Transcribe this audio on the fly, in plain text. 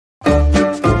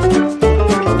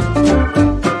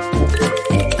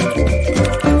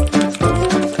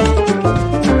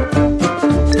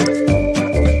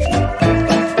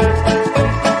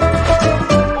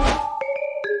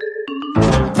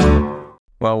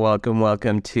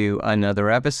Welcome to another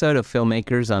episode of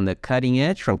Filmmakers on the Cutting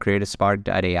Edge from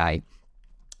CreativeSpark.ai,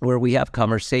 where we have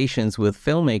conversations with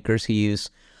filmmakers who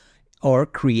use or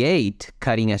create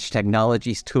cutting-edge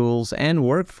technologies, tools, and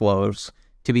workflows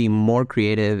to be more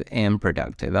creative and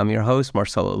productive. I'm your host,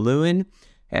 Marcelo Lewin.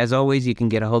 As always, you can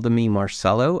get a hold of me,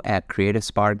 Marcelo, at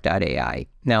CreativeSpark.ai.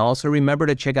 Now, also remember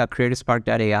to check out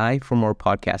CreativeSpark.ai for more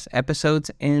podcast episodes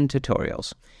and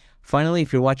tutorials. Finally,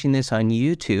 if you're watching this on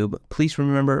YouTube, please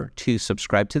remember to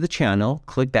subscribe to the channel,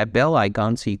 click that bell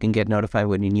icon so you can get notified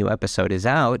when a new episode is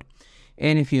out.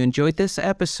 And if you enjoyed this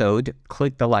episode,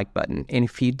 click the like button. And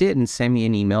if you didn't, send me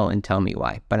an email and tell me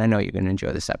why. But I know you're going to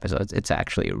enjoy this episode. It's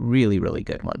actually a really, really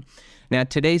good one. Now,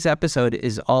 today's episode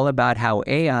is all about how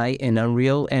AI and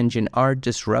Unreal Engine are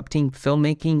disrupting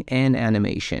filmmaking and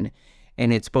animation.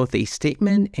 And it's both a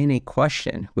statement and a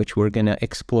question, which we're going to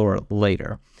explore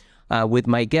later. With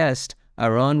my guest,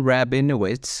 Aaron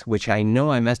Rabinowitz, which I know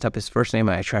I messed up his first name.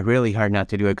 I try really hard not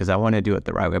to do it because I want to do it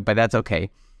the right way, but that's okay.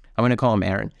 I'm going to call him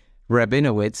Aaron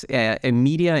Rabinowitz, a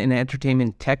media and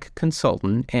entertainment tech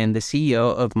consultant and the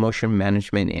CEO of Motion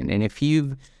Management Inc. And if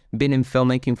you've been in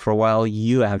filmmaking for a while,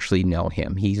 you actually know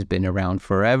him. He's been around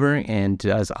forever and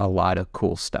does a lot of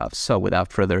cool stuff. So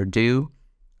without further ado,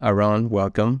 Aaron,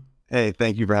 welcome. Hey,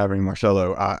 thank you for having me,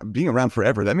 Marcelo. Being around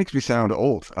forever, that makes me sound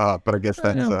old, but I guess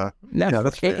that's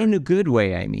fair. In a good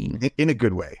way, I mean. In a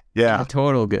good way, yeah. In a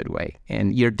total good way.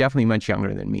 And you're definitely much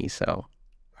younger than me, so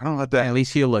I don't know that. At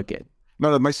least you look it.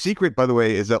 No, my secret, by the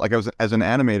way, is that as an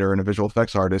animator and a visual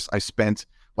effects artist, I spent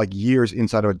years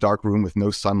inside of a dark room with no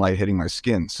sunlight hitting my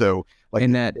skin. So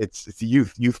it's a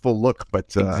youthful look, but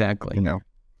exactly.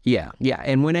 Yeah.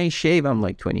 And when I shave, I'm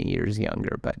 20 years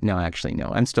younger, but no, actually, no,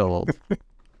 I'm still old.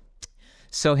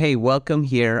 So, hey, welcome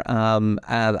here.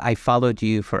 I followed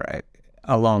you for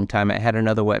a long time. I had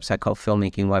another website called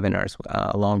Filmmaking Webinars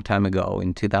a long time ago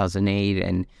in 2008.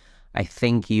 And I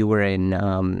think you were in,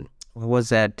 what was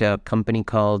that company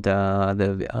called?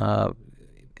 The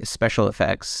special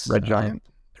effects. Red Giant.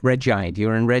 Red Giant. You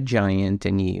were in Red Giant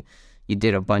and you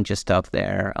did a bunch of stuff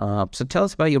there. So tell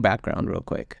us about your background real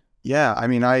quick. Yeah, I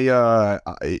mean, I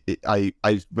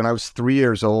when I was 3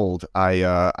 years old,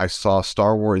 I saw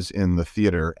Star Wars in the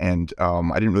theater, and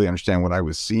I didn't really understand what I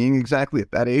was seeing exactly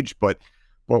at that age. But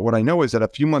what I know is that a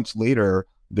few months later,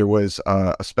 there was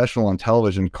a special on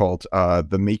television called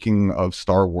 "The Making of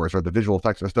Star Wars" or the visual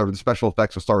effects or the special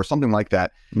effects of Star Wars, something like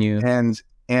that. Yeah.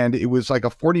 And it was like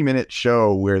a 40-minute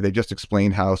show where they just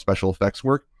explained how special effects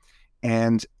work,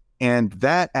 and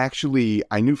that actually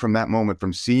I knew from that moment,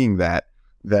 from seeing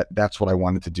that's what I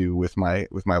wanted to do with my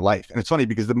life. And it's funny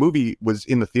because the movie was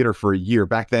in the theater for a year.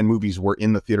 Back then, movies were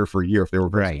in the theater for a year if they were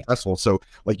very successful. So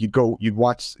you'd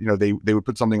watch, they would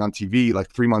put something on TV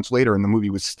 3 months later and the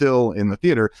movie was still in the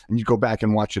theater and you'd go back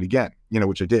and watch it again,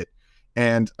 which I did.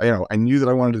 And, I knew that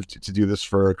I wanted to do this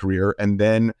for a career. And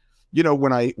then,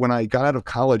 when I got out of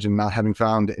college and not having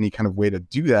found any kind of way to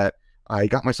do that, I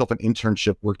got myself an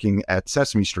internship working at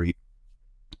Sesame Street.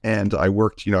 And I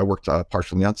worked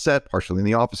partially on set, partially in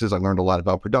the offices. I learned a lot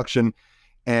about production,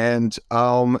 and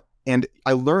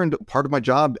I learned part of my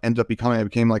job ended up I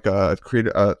became a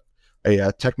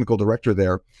technical director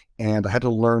there, and I had to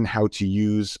learn how to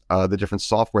use the different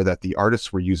software that the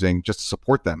artists were using just to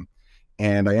support them.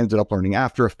 And I ended up learning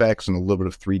After Effects and a little bit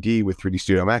of 3D with 3D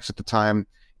Studio Max at the time.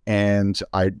 And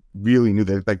I really knew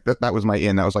that was my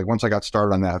in. That was once I got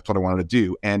started on that, that's what I wanted to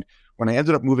do. And when I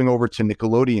ended up moving over to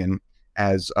Nickelodeon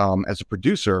as a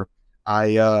producer, I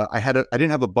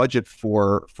didn't have a budget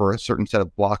for a certain set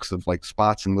of blocks of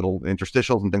spots and little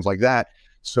interstitials and things like that.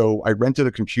 So I rented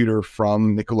a computer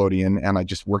from Nickelodeon and I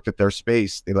just worked at their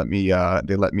space. They let me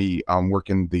work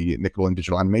in the Nickelodeon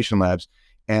Digital Animation Labs,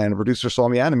 and a producer saw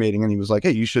me animating and he was like,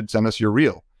 "Hey, you should send us your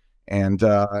reel." And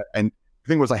the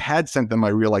thing was, I had sent them my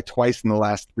reel twice in the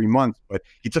last 3 months, but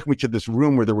he took me to this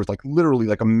room where there was literally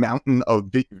a mountain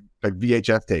of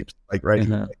VHS tapes, right.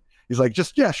 Mm-hmm. He's like,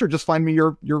 just find me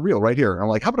your reel right here. And I'm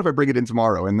like, how about if I bring it in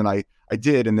tomorrow? And then I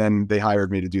did, and then they hired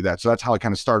me to do that. So that's how I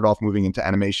kind of started off moving into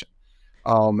animation.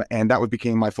 And that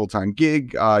became my full-time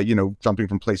gig, jumping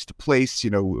from place to place.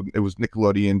 It was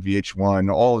Nickelodeon,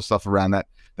 VH1, all the stuff around that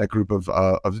group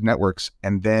of networks.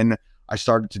 And then I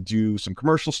started to do some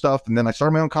commercial stuff, and then I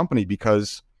started my own company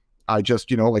because I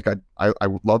just, I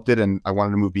loved it, and I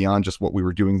wanted to move beyond just what we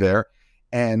were doing there.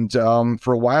 And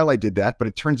for a while I did that, but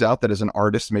it turns out that as an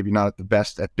artist, maybe not at the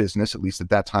best at business, at least at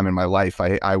that time in my life,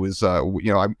 I was, I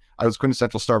was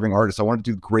quintessential starving artist. I wanted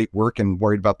to do great work and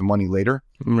worried about the money later.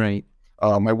 Right.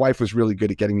 My wife was really good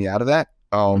at getting me out of that.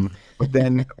 But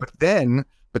then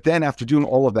after doing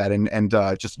all of that and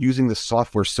just using the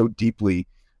software so deeply,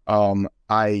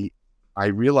 I I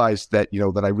realized that,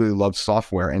 that I really loved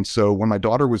software. And so when my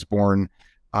daughter was born,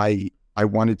 I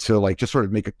wanted to like just sort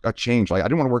of make a change. Like I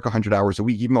didn't want to work 100 hours a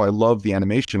week, even though I love the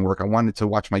animation work. I wanted to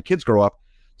watch my kids grow up.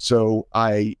 So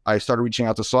I started reaching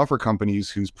out to software companies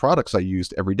whose products I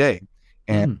used every day.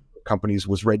 And companies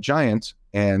was Red Giant.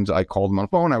 And I called them on the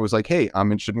phone. I was like, hey,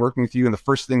 I'm interested in working with you. And the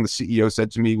first thing the CEO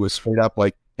said to me was straight up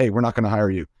like, hey, we're not going to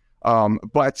hire you.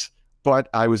 But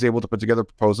I was able to put together a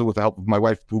proposal with the help of my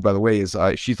wife, who, by the way, is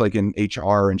she's like in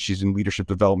HR and she's in leadership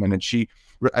development.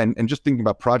 And just thinking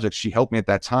about projects, she helped me at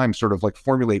that time sort of like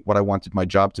formulate what I wanted my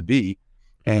job to be.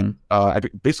 And I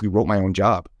basically wrote my own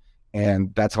job.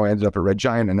 And that's how I ended up at Red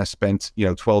Giant. And I spent,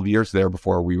 12 years there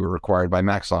before we were acquired by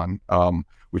Maxon,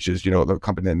 which is, the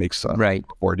company that makes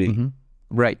 4D.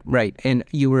 Right. And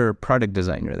you were a product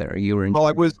designer there. You were Well,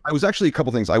 I was actually a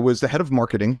couple things. I was the head of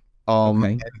marketing.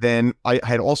 And then I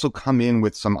had also come in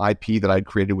with some IP that I'd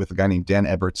created with a guy named Dan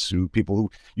Everts, who people who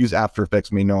use After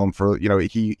Effects may know him for,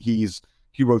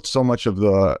 he wrote so much of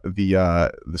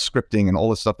the scripting and all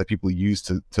the stuff that people use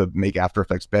to make After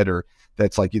Effects better.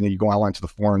 That's like, you go online to the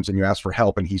forums and you ask for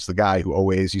help, and he's the guy who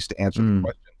always used to answer the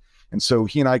question. And so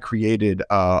he and I created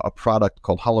a product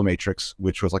called Holomatrix,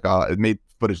 which was like it made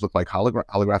footage look like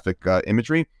holographic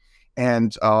imagery.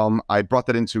 And I brought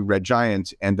that into Red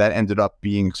Giant, and that ended up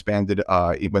being expanded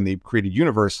when they created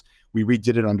Universe. We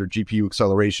redid it under GPU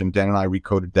acceleration. Dan and I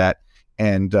recoded that,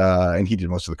 and he did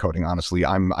most of the coding. Honestly,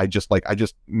 I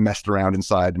just messed around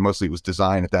inside. Mostly it was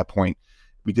design at that point.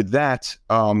 We did that.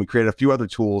 We created a few other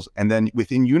tools, and then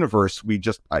within Universe, we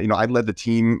just I led the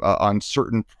team on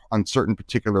certain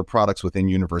particular products within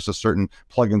Universe, so certain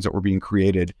plugins that were being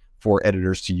created for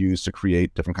editors to use to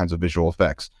create different kinds of visual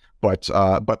effects. But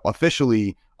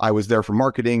officially, I was there for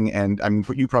marketing, and I mean,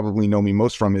 what you probably know me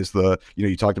most from is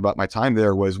you talked about my time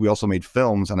there was we also made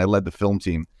films, and I led the film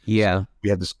team. Yeah. So we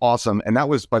had this awesome, and that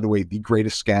was, by the way, the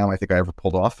greatest scam I think I ever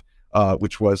pulled off,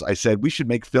 which was I said we should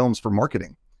make films for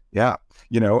marketing. Yeah,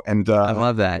 and I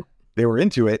love that. They were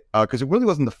into it because it really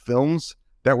wasn't the films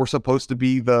that were supposed to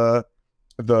be the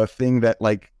thing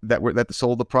that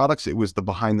sold the products. It was the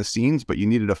behind the scenes, but you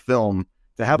needed a film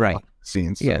to have behind the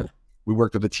scenes. So yeah. We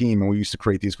worked with a team, and we used to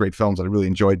create these great films that I really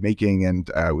enjoyed making, and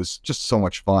it was just so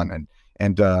much fun.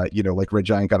 And like Red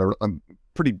Giant got a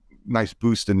pretty nice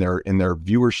boost in their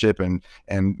viewership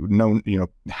and known,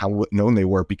 how known they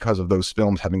were because of those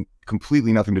films having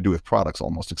completely nothing to do with products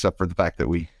almost, except for the fact that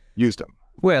we used them.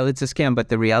 Well, it's a scam, but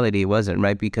the reality wasn't,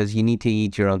 right? Because you need to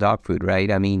eat your own dog food,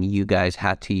 right? I mean, you guys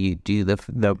had to do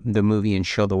the movie and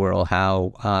show the world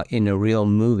how in a real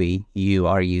movie you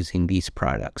are using these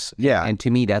products. Yeah. And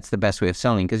to me, that's the best way of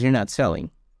selling, because you're not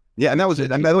selling. Yeah, and that was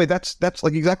it. And by the way, that's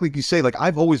like exactly like you say. Like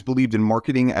I've always believed in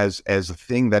marketing as a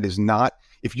thing that is not.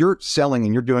 If you're selling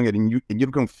and you're doing it and you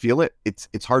don't feel it,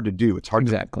 it's hard to do. It's hard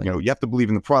exactly. You have to believe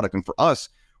in the product. And for us,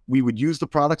 we would use the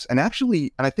products, and I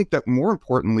think that more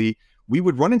importantly, we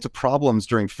would run into problems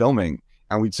during filming,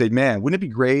 and we'd say, man, wouldn't it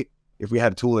be great if we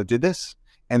had a tool that did this?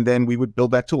 And then we would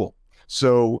build that tool.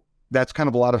 So that's kind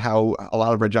of a lot of how a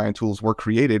lot of Red Giant tools were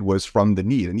created, was from the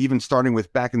need. And even starting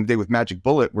with back in the day with Magic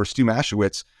Bullet, where Stu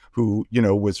Maschwitz, who,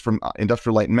 was from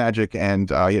Industrial Light and Magic, and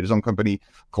he had his own company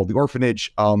called The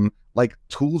Orphanage, like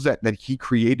tools that he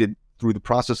created through the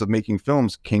process of making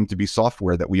films came to be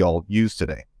software that we all use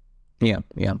today. Yeah.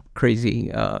 Crazy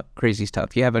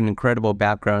stuff. You have an incredible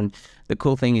background. The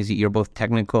cool thing is you're both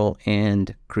technical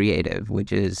and creative,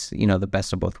 which is, the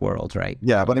best of both worlds, right?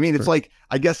 Yeah, but I mean, it's like,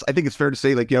 I think it's fair to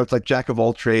say, like, it's like jack of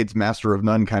all trades, master of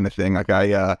none kind of thing. Like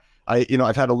I've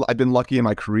been lucky in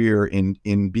my career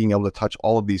in being able to touch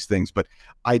all of these things, but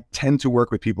I tend to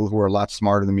work with people who are a lot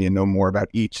smarter than me and know more about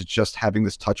each. It's just having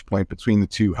this touch point between the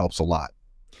two helps a lot.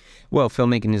 Well,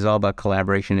 filmmaking is all about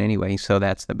collaboration anyway, so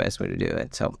that's the best way to do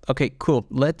it. So, okay, cool.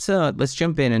 Let's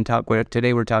jump in and talk.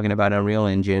 Today we're talking about Unreal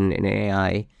Engine and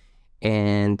AI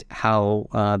and how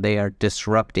they are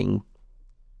disrupting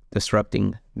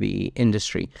the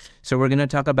industry. So we're going to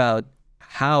talk about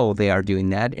how they are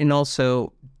doing that, and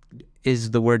also,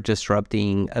 is the word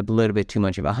disrupting a little bit too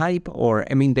much of a hype? Or,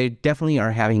 I mean, they definitely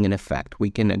are having an effect.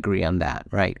 We can agree on that,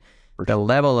 right? The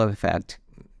level of effect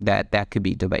that could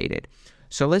be debated.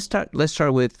 So let's start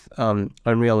with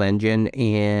Unreal Engine,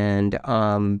 and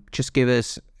just give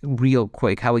us real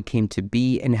quick how it came to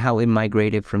be and how it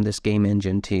migrated from this game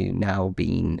engine to now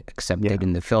being accepted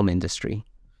in the film industry.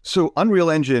 So Unreal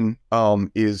Engine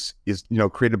is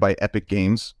created by Epic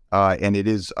Games, and it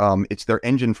is it's their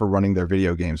engine for running their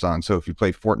video games on. So if you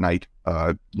play Fortnite,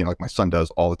 like my son does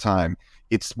all the time,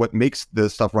 it's what makes the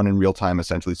stuff run in real time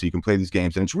essentially. So you can play these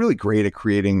games, and it's really great at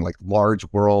creating like large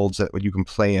worlds that you can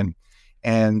play in.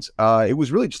 And it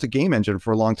was really just a game engine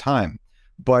for a long time.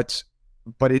 But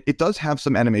but it does have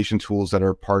some animation tools that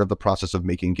are part of the process of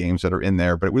making games that are in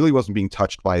there, but it really wasn't being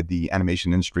touched by the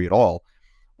animation industry at all.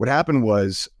 What happened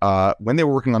was when they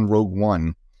were working on Rogue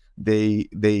One, they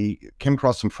came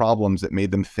across some problems that made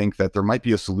them think that there might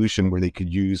be a solution where they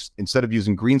could use, instead of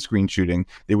using green screen shooting,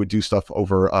 they would do stuff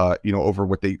over over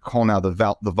what they call now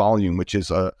the volume, which is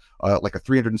like a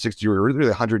 360 or really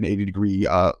 180 degree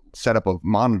setup of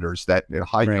monitors that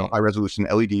high resolution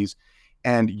LEDs,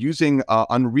 and using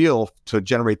Unreal to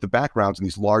generate the backgrounds in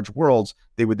these large worlds.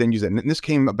 They would then use it, and this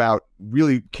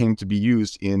really came to be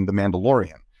used in The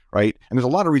Mandalorian. Right. And there's a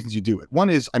lot of reasons you do it. One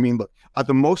is, I mean, look, at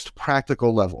the most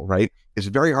practical level, right, it's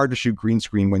very hard to shoot green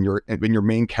screen when your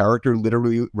main character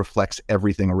literally reflects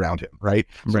everything around him. Right.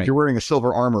 So if you're wearing a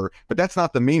silver armor, but that's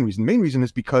not the main reason. The main reason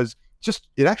is because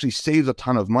it actually saves a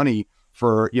ton of money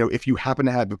for, if you have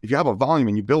a volume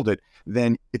and you build it,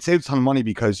 then it saves a ton of money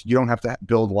because you don't have to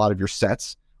build a lot of your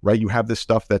sets. Right. You have this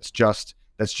stuff that's just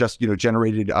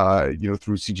generated,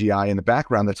 through CGI in the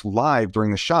background that's live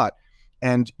during the shot.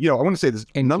 And, I want to say this.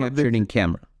 And captured in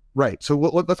camera. Right. So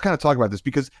let's kind of talk about this,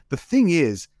 because the thing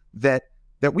is that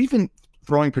we've been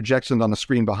throwing projections on the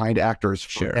screen behind actors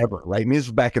forever, right? I mean, this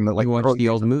is back in the, you watch the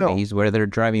old movies where they're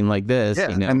driving like this.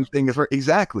 Yeah, and things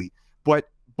exactly. But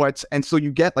and so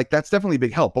you get, like, that's definitely a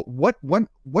big help. But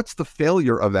what's the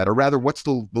failure of that? Or rather, what's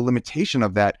the limitation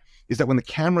of that is that when the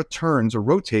camera turns or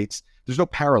rotates, there's no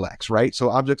parallax, right?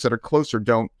 So objects that are closer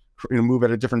don't move at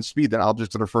a different speed than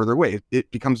objects that are further away. It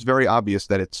becomes very obvious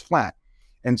that it's flat.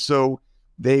 And so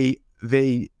they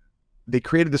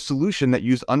created a solution that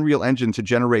used Unreal Engine to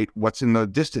generate what's in the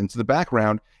distance, the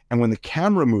background. And when the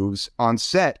camera moves on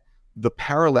set, the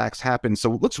parallax happens.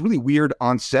 So it looks really weird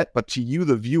on set, but to you,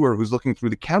 the viewer who's looking through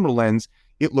the camera lens,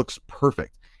 it looks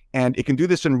perfect. And it can do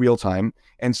this in real time.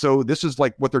 And so this is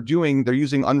like what they're doing. They're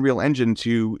using Unreal Engine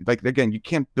to, like, again, you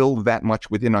can't build that much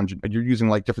within Unreal. You're using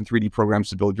like different 3D programs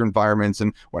to build your environments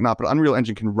and whatnot. But Unreal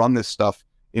Engine can run this stuff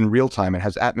in real time. It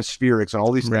has atmospherics and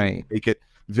all these things to make it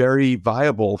very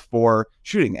viable for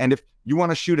shooting. And if you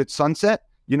want to shoot at sunset,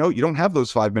 you don't have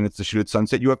those 5 minutes to shoot at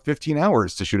sunset. You have 15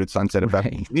 hours to shoot at sunset if that's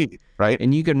what you need, right?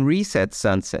 And you can reset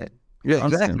sunset. Yeah,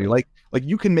 constantly. Exactly. Like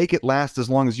you can make it last as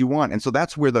long as you want. And so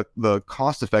that's where the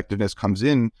cost effectiveness comes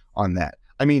in on that.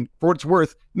 I mean, for what it's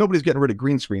worth, nobody's getting rid of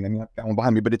green screen. I mean, I've got one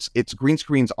behind me, but it's green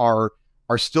screens are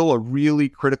still a really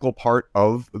critical part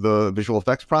of the visual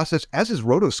effects process, as is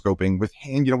rotoscoping with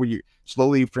hand, where you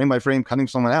slowly, frame by frame, cutting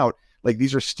someone out. Like,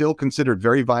 these are still considered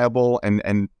very viable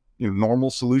and normal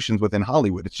solutions within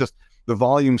Hollywood. It's just the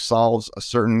volume solves a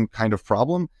certain kind of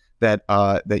problem that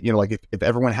like if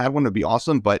everyone had one, it'd be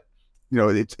awesome. But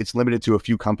it's limited to a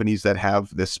few companies that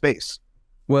have this space.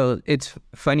 Well, it's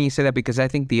funny you say that, because I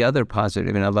think the other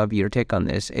positive, and I love your take on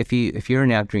this, if you're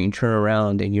an actor and you turn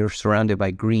around and you're surrounded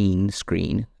by green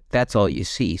screen, that's all you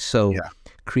see. So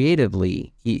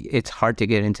creatively, it's hard to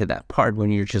get into that part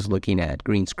when you're just looking at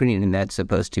green screen, and that's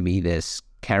supposed to be this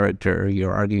character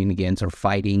you're arguing against or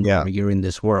fighting, or you're in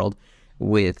this world.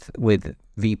 With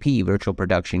VP, virtual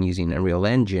production, using Unreal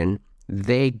Engine,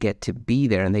 they get to be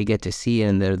there and they get to see it,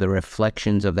 and the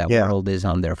reflections of that world is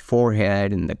on their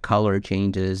forehead, and the color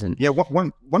changes. And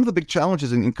one of the big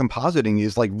challenges in compositing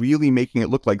is like really making it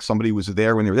look like somebody was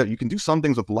there when they were there. You can do some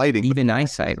things with lighting, even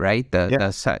eyesight, right?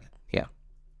 The sight.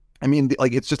 I mean,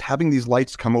 like, it's just having these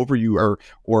lights come over you,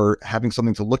 or having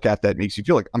something to look at that makes you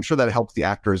feel like, I'm sure that helps the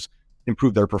actors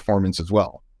improve their performance as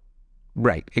well.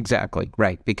 Right, exactly,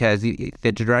 right. Because the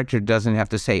director doesn't have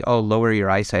to say, oh, lower your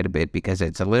eyesight a bit because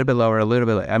it's a little bit lower, a little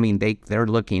bit. I mean, they're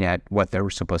looking at what they're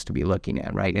supposed to be looking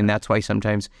at, right? And that's why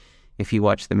sometimes if you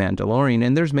watch The Mandalorian,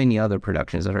 and there's many other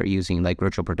productions that are using like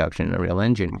virtual production in Unreal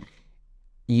Engine,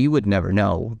 you would never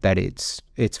know that it's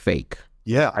fake.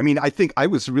 Yeah, I mean, I think I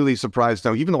was really surprised.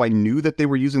 Now, even though I knew that they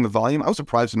were using the volume, I was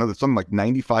surprised to know that something like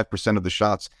 95% of the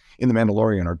shots in The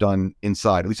Mandalorian are done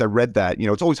inside. At least I read that.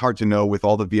 It's always hard to know with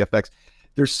all the VFX.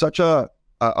 There's such a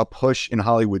push in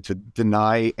Hollywood to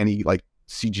deny any like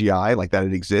CGI, like that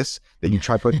it exists, that you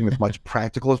try putting as much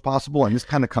practical as possible. And this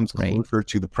kind of comes closer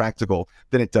to the practical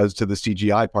than it does to the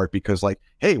CGI part, because, like,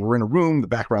 hey, we're in a room, the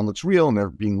background looks real, and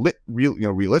they're being lit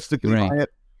realistically by it.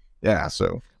 Yeah,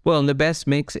 so. Well, and the best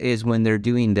mix is when they're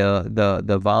doing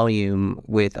the volume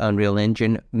with Unreal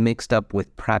Engine mixed up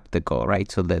with practical,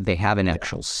 right? So that they have an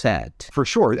actual set. For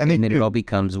sure. And then it all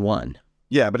becomes one.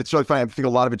 Yeah, but it's really funny. I think a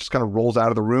lot of it just kind of rolls out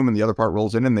of the room and the other part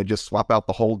rolls in, and they just swap out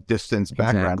the whole distance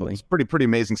background. Exactly. It's pretty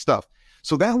amazing stuff.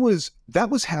 So that was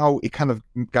how it kind of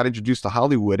got introduced to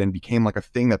Hollywood and became like a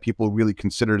thing that people really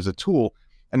considered as a tool.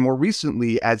 And more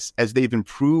recently, as they've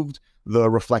improved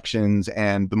the reflections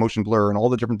and the motion blur and all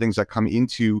the different things that come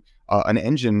into an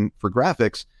engine for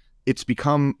graphics, it's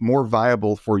become more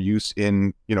viable for use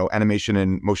in, animation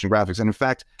and motion graphics. And in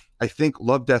fact, I think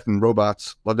Love, Death,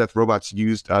 Robots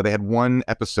used, they had one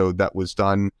episode that was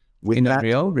done with In that.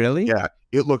 Unreal, really? Yeah,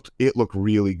 it looked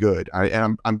really good.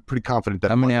 I'm pretty confident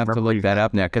that I'm gonna have to look that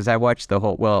up now because I watched the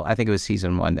whole. Well, I think it was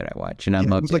season 1 that I watched, and I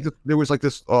loved it. There was like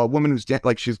this woman who's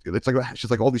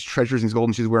she's like all these treasures and gold,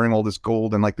 and she's wearing all this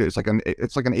gold, and like it's like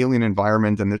an alien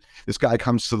environment, and this guy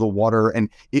comes to the water, and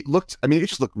it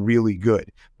just looked really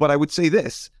good. But I would say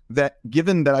this, that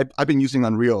given that I've been using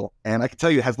Unreal, and I can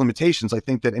tell you it has limitations, I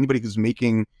think that anybody who's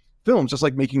making films, just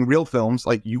like making real films,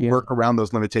 like you work around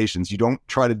those limitations. You don't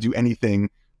try to do anything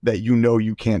that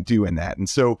you can't do in that. And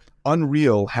so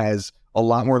Unreal has a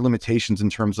lot more limitations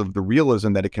in terms of the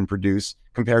realism that it can produce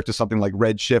compared to something like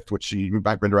Redshift, which you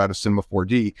might render out of Cinema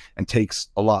 4D and takes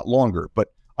a lot longer.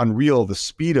 But Unreal, the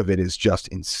speed of it is just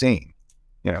insane.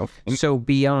 So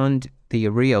beyond the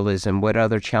realism, what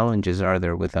other challenges are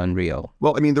there with Unreal?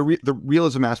 Well, I mean, the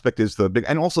realism aspect is the big,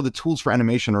 and also the tools for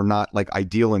animation are not like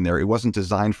ideal in there. It wasn't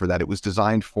designed for that. It was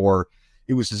designed for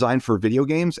video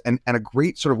games. And a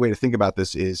great sort of way to think about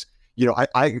this is,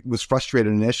 I was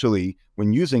frustrated initially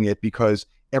when using it because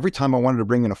every time I wanted to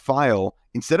bring in a file,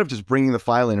 instead of just bringing the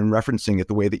file in and referencing it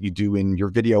the way that you do in your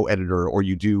video editor or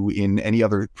you do in any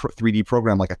other 3D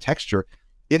program like a texture,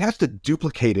 it has to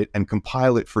duplicate it and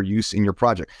compile it for use in your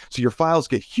project. So your files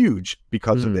get huge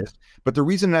because of this. But the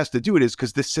reason it has to do it is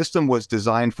because this system was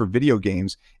designed for video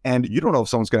games, and you don't know if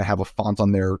someone's going to have a font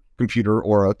on their computer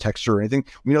or a texture or anything.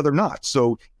 They're not.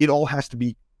 So it all has to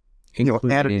be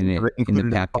included in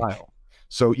the file.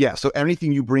 So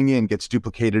anything you bring in gets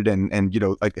duplicated and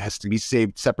like it has to be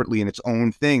saved separately in its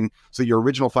own thing. So your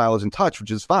original file is in touch,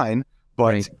 which is fine,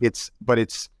 but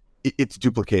it's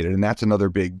duplicated, and that's another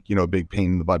big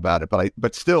pain in the butt about it.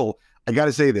 But still, I got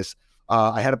to say this.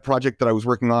 I had a project that I was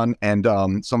working on, and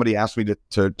somebody asked me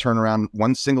to turn around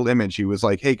one single image. He was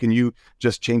like, "Hey, can you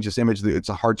just change this image? It's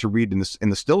hard to read in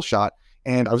the still shot."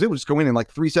 And I was able to just go in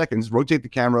like 3 seconds, rotate the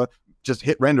camera, just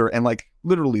hit render, and like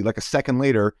literally like a second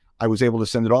later, I was able to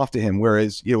send it off to him.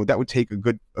 Whereas that would take a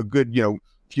good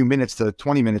few minutes to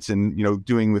 20 minutes in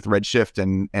doing with Redshift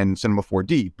and Cinema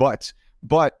 4D. But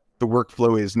the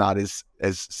workflow is not as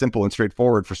simple and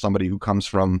straightforward for somebody who comes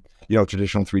from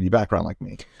traditional 3D background like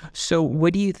me. So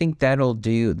what do you think that'll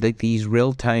do, these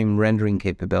real-time rendering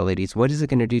capabilities? What is it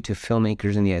going to do to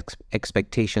filmmakers and the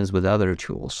expectations with other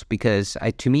tools? Because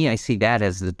to me, I see that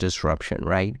as the disruption,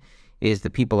 right? Is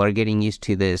the people are getting used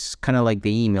to this, kind of like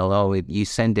the email. Oh, you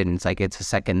send it and it's like it's a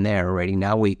second there already.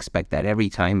 Now we expect that every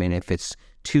time, and if it's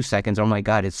 2 seconds, oh my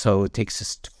God, it takes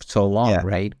us so long,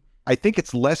 right? I think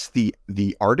it's less the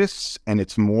artists and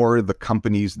it's more the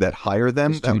companies that hire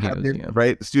them.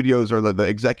 Right? The studios or the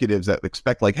executives that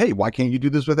expect like, hey, why can't you do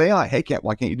this with AI? Hey,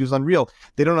 why can't you do this on Unreal?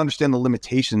 They don't understand the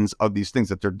limitations of these things,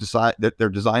 that they're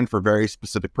designed for very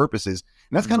specific purposes.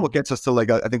 And that's kind of what gets us to like,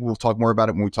 I think we'll talk more about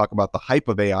it when we talk about the hype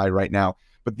of AI right now.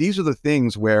 But these are the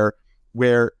things where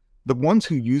the ones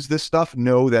who use this stuff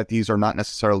know that these are not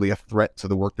necessarily a threat to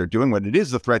the work they're doing. What it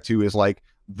is a threat to is like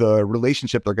the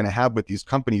relationship they're going to have with these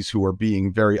companies who are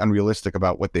being very unrealistic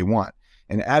about what they want.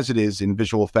 And as it is in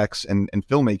visual effects and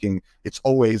filmmaking, it's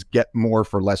always get more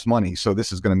for less money. So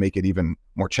this is going to make it even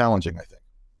more challenging, I think.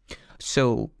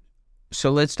 So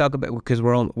let's talk about, because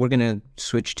we're going to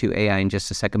switch to AI in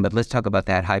just a second, but let's talk about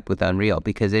that hype with Unreal,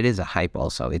 because it is a hype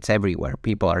also. It's everywhere.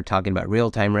 People are talking about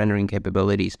real-time rendering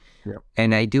capabilities. Yeah.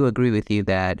 And I do agree with you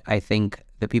that I think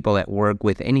the people that work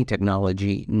with any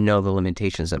technology know the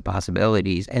limitations and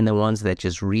possibilities, and the ones that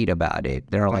just read about it,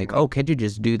 they're like, oh, can't you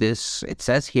just do this? It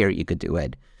says here you could do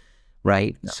it,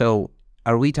 right? Yeah. So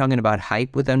are we talking about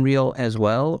hype with Unreal as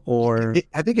well, or?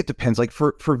 I think it depends. Like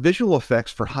for visual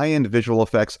effects, for high-end visual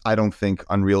effects, I don't think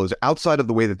Unreal is, outside of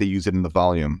the way that they use it in the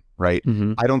volume, right?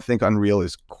 Mm-hmm. I don't think Unreal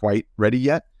is quite ready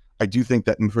yet. I do think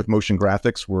that with motion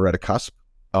graphics, we're at a cusp.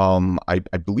 I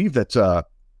believe that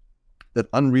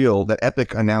Unreal, that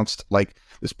Epic announced like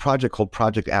this project called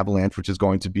Project Avalanche, which is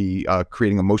going to be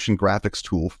creating a motion graphics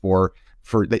tool for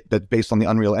that based on the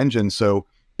Unreal Engine. So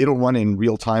it'll run in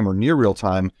real time or near real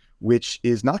time, which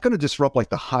is not going to disrupt like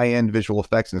the high-end visual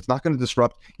effects, and it's not going to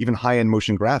disrupt even high-end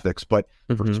motion graphics. But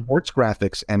for sports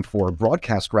graphics and for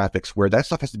broadcast graphics, where that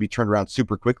stuff has to be turned around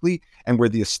super quickly, and where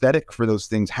the aesthetic for those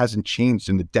things hasn't changed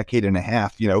in a decade and a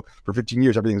half, for 15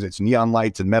 years, it's neon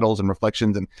lights and metals and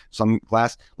reflections and some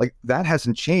glass, like that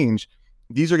hasn't changed.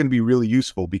 These are going to be really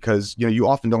useful because, you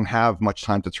often don't have much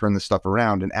time to turn this stuff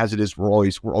around. And as it is, we're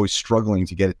always struggling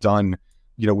to get it done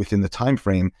within the time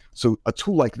frame. So a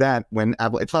tool like that, when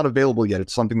it's not available yet,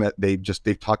 it's something that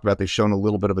they've talked about, they've shown a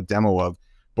little bit of a demo of,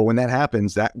 but when that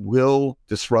happens, that will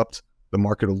disrupt the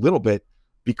market a little bit.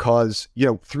 because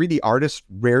 3D artists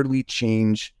rarely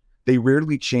change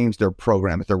their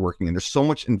program that they're working in. There's so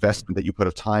much investment that you put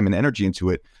of time and energy into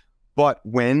it. But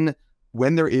when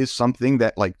there is something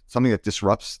that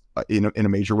disrupts in a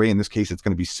major way, in this case, it's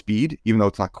going to be speed, even though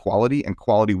it's not quality, and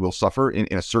quality will suffer in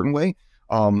a certain way.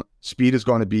 Speed is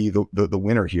going to be the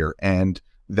winner here. And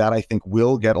that, I think,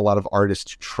 will get a lot of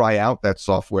artists to try out that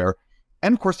software.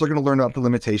 And of course, they're going to learn about the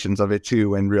limitations of it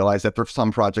too, and realize that for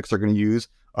some projects they're going to use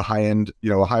a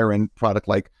higher end product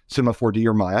like Cinema 4D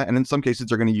or Maya, and in some cases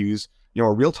they're going to use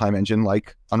a real-time engine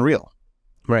like Unreal.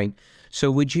 Right. So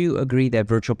would you agree that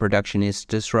virtual production is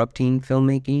disrupting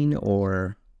filmmaking,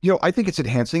 or? I think it's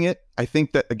enhancing it. I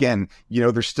think that, again,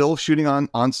 they're still shooting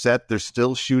on set, they're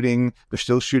still shooting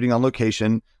on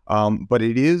location. But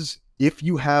it is, if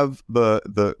you have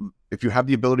the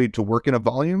ability to work in a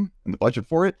volume and the budget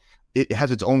for it, it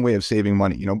has its own way of saving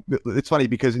money. It's funny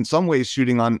because in some ways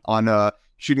shooting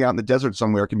shooting out in the desert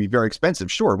somewhere can be very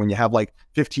expensive. Sure, when you have like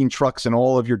 15 trucks and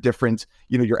all of your different,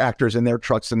 your actors and their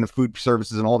trucks and the food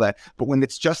services and all that. But when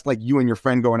it's just like you and your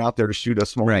friend going out there to shoot a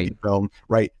small film,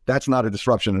 right? That's not a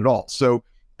disruption at all. So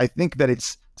I think that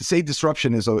to say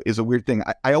disruption is a weird thing.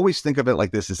 I always think of it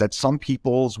like this, is that some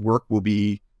people's work will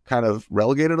be kind of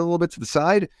relegated a little bit to the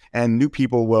side, and new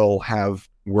people will have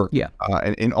work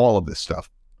in all of this stuff.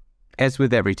 As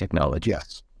with every technology.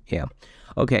 Yes. Yeah.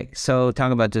 Okay. So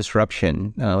talking about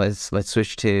disruption, let's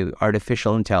switch to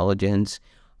artificial intelligence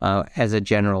as a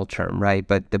general term, right?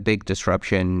 But the big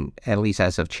disruption, at least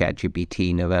as of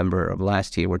ChatGPT, November of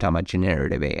last year, we're talking about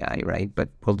generative AI, right? But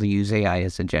we'll use AI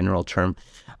as a general term.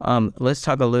 Let's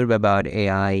talk a little bit about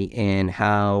AI and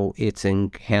how it's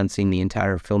enhancing the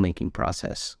entire filmmaking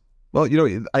process. Well,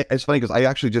 it's funny because I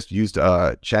actually just used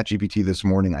ChatGPT this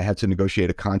morning. I had to negotiate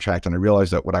a contract, and I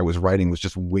realized that what I was writing was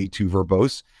just way too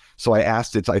verbose. So I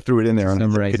asked it, I threw it in there, and I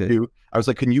was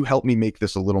like, can you help me make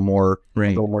this a little more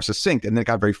succinct? And then it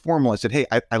got very formal. I said, hey,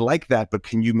 I like that, but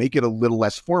can you make it a little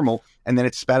less formal? And then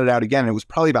it spat it out again. And it was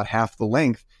probably about half the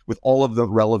length with all of the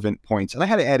relevant points. And I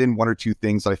had to add in one or two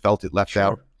things that I felt it left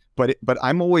out. But I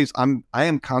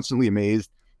am constantly amazed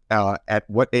at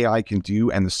what AI can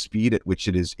do and the speed at which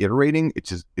it is iterating.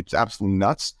 It's absolutely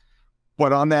nuts.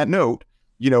 But on that note,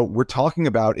 we're talking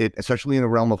about it, especially in the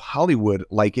realm of Hollywood,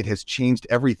 like it has changed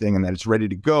everything and that it's ready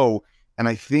to go. And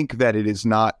I think that it is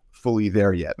not fully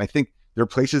there yet. And I think there are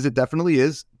places it definitely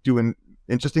is doing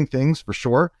interesting things for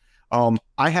sure.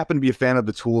 I happen to be a fan of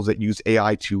the tools that use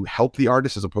AI to help the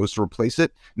artist as opposed to replace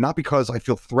it, not because I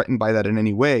feel threatened by that in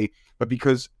any way, but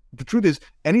because the truth is,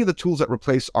 any of the tools that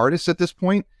replace artists at this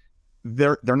point,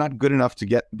 they're not good enough to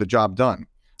get the job done.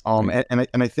 And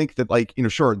I think that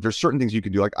sure, there's certain things you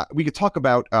could do. Like we could talk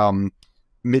about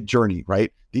Mid-Journey,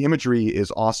 right? The imagery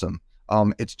is awesome.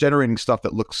 It's generating stuff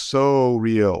that looks so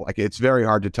real. Like it's very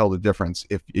hard to tell the difference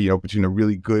between a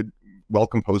really good,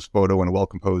 well-composed photo and a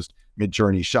well-composed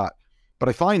Mid-Journey shot. But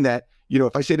I find that,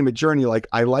 if I say to Mid-Journey, like,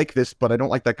 I like this, but I don't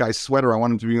like that guy's sweater, I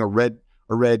want him to be a red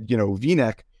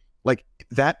V-neck, like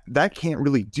that can't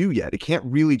really do yet. It can't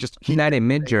really just keep not in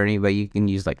Mid-Journey, but you can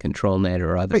use like ControlNet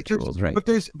or other tools, right? But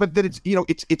then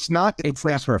it's not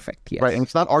perfect, yes. Right, and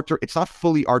it's not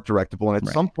fully art directable. And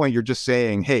at some point, you're just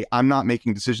saying, hey, I'm not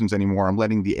making decisions anymore. I'm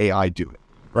letting the AI do it,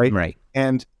 right? Right.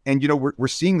 And we're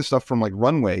seeing the stuff from like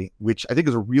Runway, which I think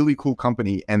is a really cool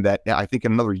company, and that I think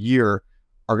in another year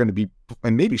are going to be,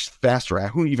 and maybe faster.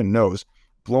 Who even knows?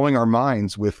 Blowing our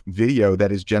minds with video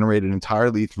that is generated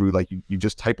entirely through like you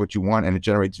just type what you want and it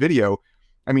generates video.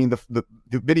 I mean, the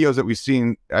videos that we've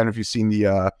seen, I don't know if you've seen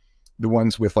the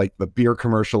ones with like the beer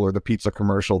commercial or the pizza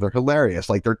commercial. They're hilarious.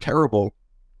 Like they're terrible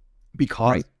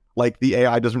because like the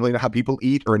AI doesn't really know how people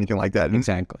eat or anything like that. And,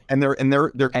 exactly. And they're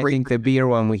great. I think the beer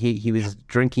one, he was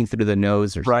drinking through the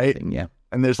nose or something. Yeah.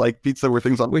 And there's like pizza where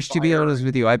things on Which fire. To be honest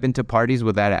with you, I've been to parties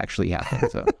where that actually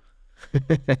happened. So.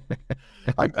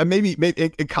 I maybe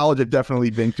in college I've definitely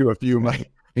been to a few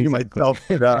myself,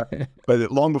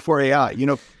 but long before AI,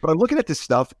 but I'm looking at this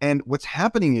stuff, and what's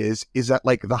happening is that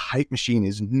like the hype machine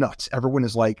is nuts. Everyone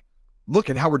is like, look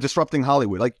at how we're disrupting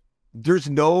Hollywood. Like there's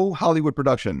no Hollywood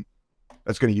production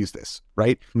that's going to use this,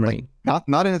 right? Right. Like,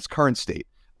 not in its current state.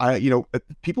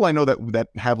 People I know that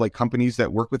have like companies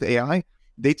that work with AI,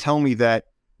 they tell me that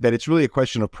it's really a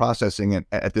question of processing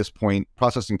at this point,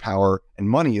 processing power and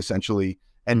money essentially,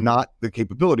 and not the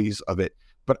capabilities of it.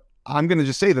 But I'm going to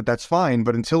just say that that's fine.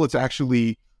 But until it's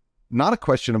actually not a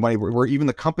question of money, where even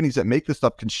the companies that make this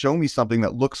stuff can show me something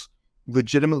that looks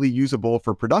legitimately usable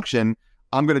for production,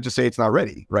 I'm going to just say it's not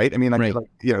ready, right? I mean,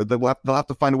 they'll have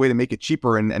to find a way to make it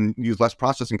cheaper and use less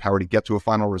processing power to get to a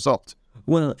final result.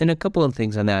 Well, and a couple of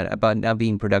things on that about not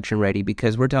being production ready,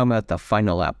 because we're talking about the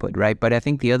final output, right? But I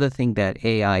think the other thing that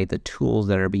AI, the tools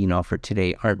that are being offered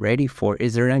today, aren't ready for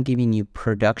is they're not giving you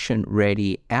production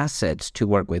ready assets to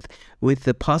work with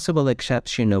the possible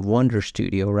exception of Wonder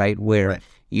Studio, right? Where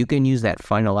you can use that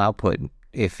final output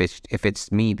if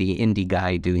it's me, the indie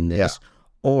guy doing this.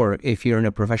 Or if you're in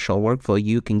a professional workflow,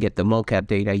 you can get the mocap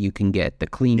data, you can get the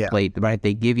clean plate, right?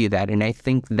 They give you that. And I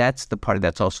think that's the part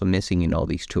that's also missing in all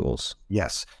these tools.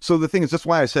 Yes. So the thing is, that's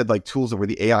why I said like tools where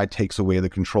the AI takes away the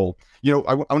control. You know,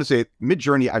 I want to say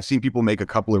Mid-Journey, I've seen people make a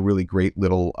couple of really great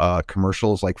little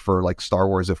commercials, like for like Star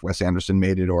Wars, if Wes Anderson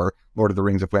made it, or Lord of the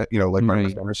Rings, if, you know, like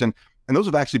Wes Anderson. And those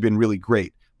have actually been really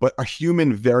great. But a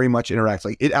human very much interacts.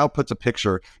 Like it outputs a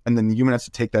picture and then the human has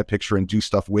to take that picture and do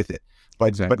stuff with it.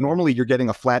 But normally you're getting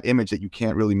a flat image that you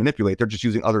can't really manipulate. They're just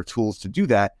using other tools to do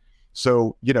that.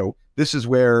 So, you know, this is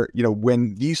where, you know,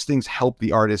 when these things help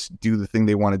the artist do the thing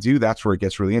they want to do, that's where it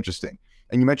gets really interesting.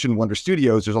 And you mentioned Wonder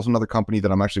Studios. There's also another company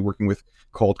that I'm actually working with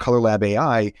called Color Lab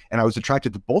AI. And I was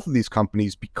attracted to both of these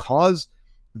companies because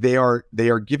they are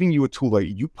giving you a tool that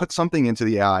you put something into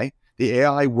the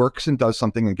AI works and does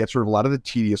something and gets rid of a lot of the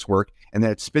tedious work, and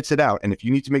then it spits it out. And if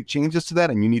you need to make changes to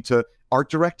that and you need to art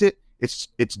direct it, it's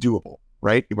doable.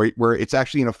 Right? Where it's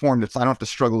actually in a form that I don't have to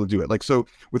struggle to do it. Like, so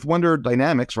with Wonder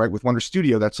Dynamics, right? With Wonder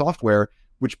Studio, that software,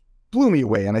 which blew me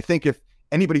away. And I think if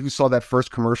anybody who saw that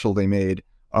first commercial they made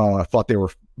thought they were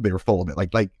full of it.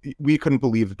 Like we couldn't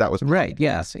believe that was right.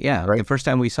 Yes. Yeah. Right? The first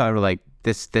time we saw it, we're like,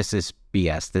 this is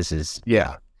BS. This is.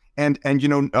 Yeah. And you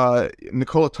know,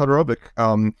 Nikola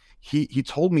Todorovic, he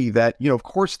told me that, you know, of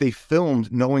course they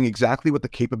filmed knowing exactly what the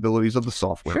capabilities of the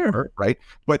software are, right?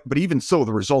 But even so,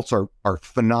 the results are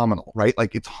phenomenal, right?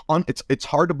 Like it's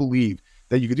hard to believe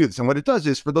that you could do this. And what it does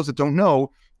is, for those that don't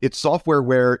know, it's software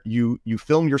where you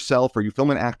film yourself or you film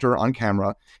an actor on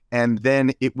camera, and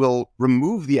then it will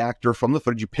remove the actor from the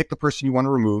footage. You pick the person you want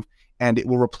to remove, and it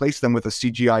will replace them with a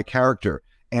CGI character.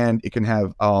 And it can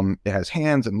have, it has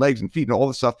hands and legs and feet and all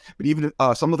this stuff. But even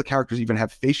some of the characters even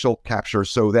have facial capture,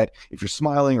 so that if you're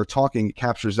smiling or talking, it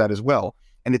captures that as well.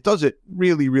 And it does it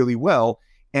really, really well.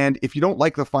 And if you don't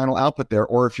like the final output there,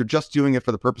 or if you're just doing it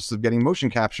for the purpose of getting motion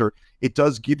capture, it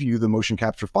does give you the motion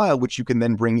capture file, which you can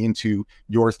then bring into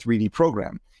your 3D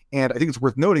program. And I think it's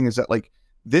worth noting is that, like,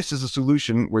 this is a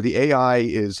solution where the AI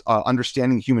is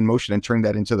understanding human motion and turning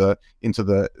that into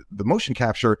the motion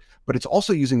capture, but it's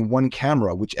also using one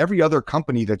camera, which every other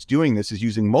company that's doing this is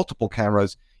using multiple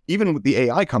cameras, even with the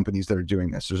AI companies that are doing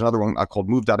this. There's another one called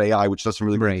Move.ai, which does some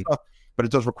really great stuff, but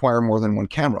it does require more than one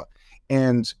camera.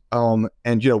 And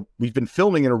you know, we've been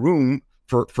filming in a room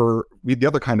for the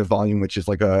other kind of volume, which is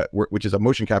a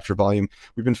motion capture volume.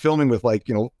 We've been filming with, like,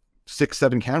 you know,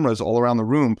 6-7 cameras all around the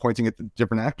room pointing at the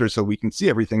different actors so we can see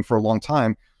everything for a long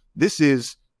time. This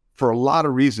is, for a lot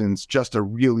of reasons, just a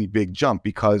really big jump,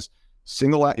 because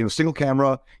single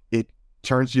camera, it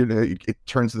turns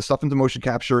the stuff into motion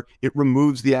capture. It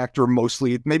removes the actor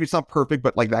mostly. Maybe it's not perfect,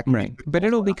 but like that can be, but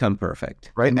it'll become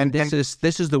perfect. Right. And this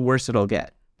is the worst it'll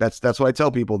get. That's what I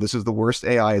tell people. This is the worst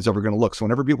AI is ever going to look. So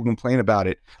whenever people complain about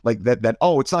it, like that,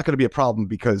 oh, it's not going to be a problem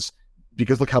because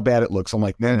look how bad it looks. I'm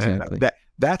like, no, exactly.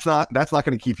 That's not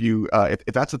going to keep you. If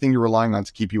that's the thing you're relying on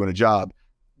to keep you in a job,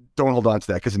 don't hold on to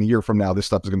that, because in a year from now, this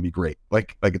stuff is going to be great.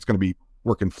 Like it's going to be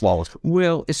working flawlessly.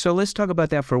 Well, so let's talk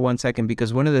about that for 1 second,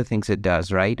 because one of the things it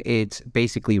does, right? It's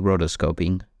basically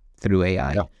rotoscoping through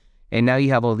AI. Yeah. And now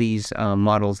you have all these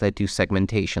models that do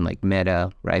segmentation, like Meta,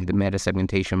 right? The Meta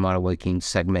segmentation model, where you can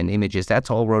segment images.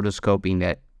 That's all rotoscoping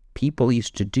that people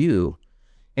used to do.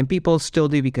 And people still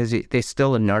do, because there's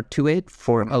still an art to it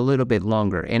for a little bit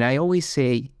longer. And I always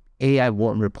say AI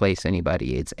won't replace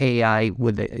anybody. It's AI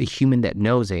with a human that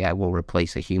knows AI will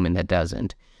replace a human that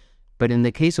doesn't. But in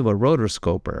the case of a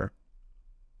rotoscoper,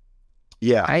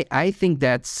 I think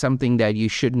that's something that you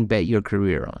shouldn't bet your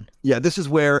career on. Yeah, this is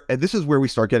where we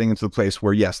start getting into the place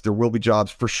where, yes, there will be jobs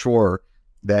for sure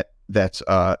that get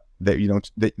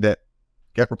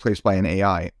replaced by an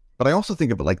AI. But I also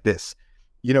think of it like this,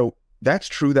 you know. That's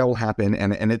true, that will happen,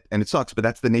 and it sucks, but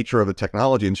that's the nature of the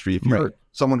technology industry. If you're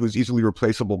someone who's easily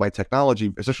replaceable by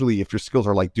technology, especially if your skills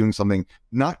are like doing something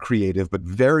not creative but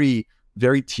very,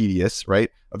 very tedious, right?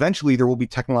 Eventually, there will be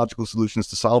technological solutions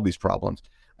to solve these problems.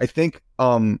 I think,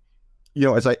 you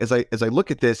know, as I look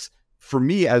at this, for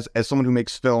me as someone who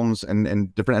makes films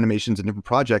and different animations and different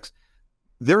projects,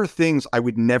 there are things I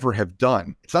would never have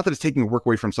done. It's not that it's taking work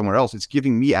away from somewhere else; it's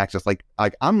giving me access. Like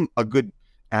I'm a good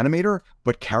animator,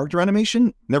 but character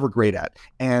animation, never great at.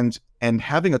 And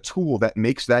having a tool that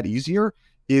makes that easier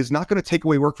is not going to take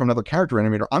away work from another character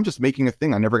animator. I'm just making a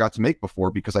thing I never got to make before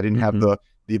because I didn't have the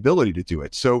ability to do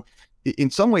it. So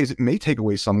in some ways it may take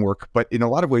away some work, but in a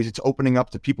lot of ways it's opening up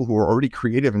to people who are already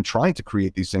creative and trying to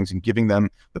create these things and giving them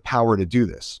the power to do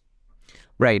this.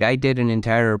 Right. I did an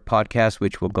entire podcast,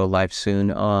 which will go live soon,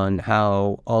 on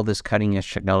how all this cutting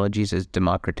edge technologies is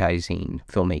democratizing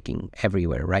filmmaking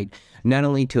everywhere, right? Not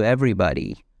only to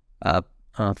everybody,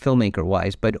 filmmaker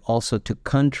wise, but also to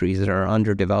countries that are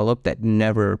underdeveloped that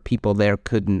never people there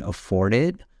couldn't afford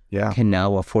it. Yeah. Can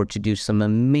now afford to do some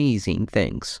amazing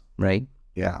things, right?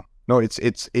 Yeah. No,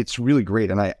 it's really great.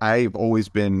 And I've always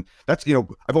been,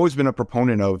 I've always been a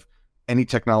proponent of any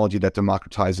technology that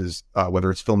democratizes,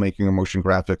 whether it's filmmaking or motion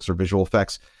graphics or visual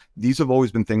effects. These have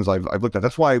always been things I've looked at.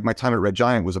 That's why my time at Red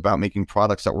Giant was about making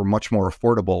products that were much more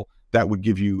affordable, that would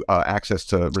give you access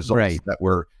to results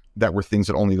that were things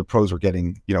that only the pros were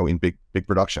getting, in big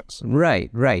productions. Right.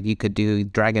 You could do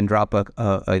drag and drop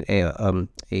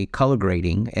a color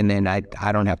grading, and then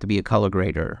I don't have to be a color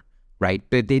grader, right?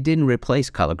 But they didn't replace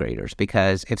color graders,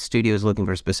 because if studio is looking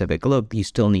for a specific look, you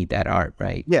still need that art,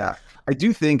 right? Yeah. I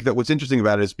do think that what's interesting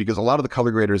about it is because a lot of the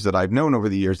color graders that I've known over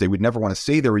the years, they would never want to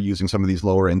say they were using some of these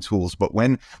lower end tools, but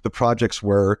when the projects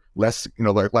were less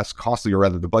costly, or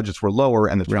rather the budgets were lower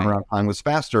and the turnaround time was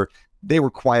faster, they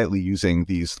were quietly using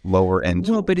these lower end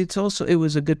tools. Well, but it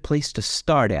was a good place to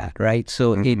start at, right?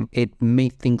 So it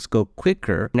made things go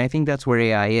quicker. And I think that's where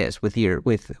AI is with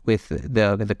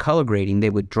the color grading. They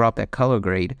would drop that color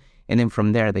grade, and then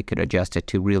from there they could adjust it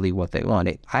to really what they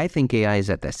wanted. I think AI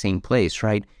is at the same place,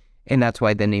 right? And that's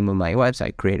why the name of my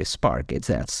website, Create a Spark. It's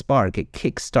that spark. It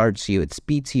kickstarts you. It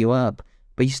speeds you up.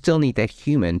 But you still need that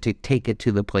human to take it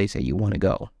to the place that you want to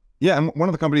go. Yeah, and one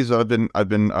of the companies that I've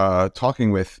been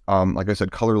talking with, like I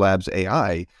said, Color Labs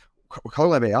AI. Color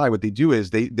Lab AI, what they do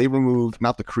is they remove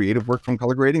not the creative work from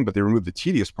color grading, but they remove the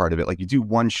tedious part of it. Like you do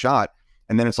one shot,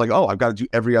 and then it's like, oh, I've got to do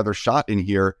every other shot in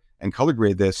here and color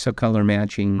grade this. So color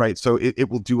matching. Right. So it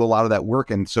will do a lot of that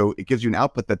work. And so it gives you an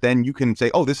output that then you can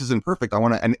say, oh, this isn't perfect. I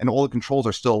want to, and all the controls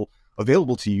are still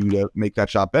available to you to make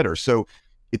that shot better. So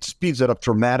it speeds it up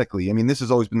dramatically. I mean, this has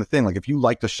always been the thing. Like if you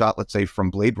liked a shot, let's say from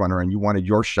Blade Runner, and you wanted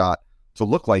your shot to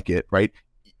look like it, right?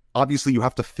 Obviously you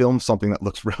have to film something that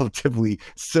looks relatively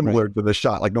similar to the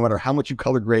shot. Like no matter how much you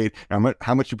color grade,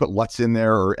 how much you put LUTs in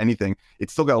there or anything,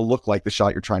 it's still got to look like the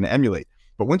shot you're trying to emulate.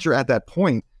 But once you're at that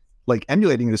point, like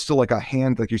emulating it is still like a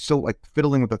hand, like you're still like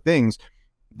fiddling with the things.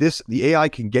 The AI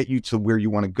can get you to where you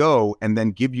want to go, and then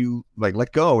give you like,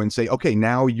 let go and say, okay,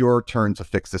 now your turn to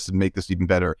fix this and make this even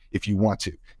better if you want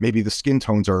to. Maybe the skin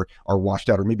tones are washed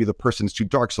out, or maybe the person's too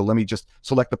dark. So let me just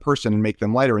select the person and make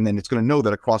them lighter. And then it's going to know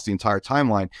that across the entire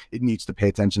timeline, it needs to pay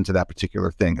attention to that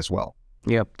particular thing as well.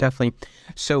 Yeah, definitely.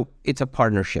 So it's a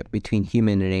partnership between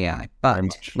human and AI.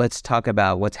 But let's talk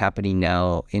about what's happening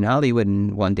now in Hollywood,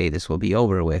 and one day this will be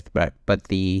over with. But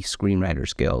the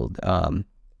Screenwriters Guild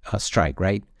strike,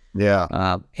 right?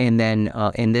 Yeah.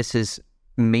 And this is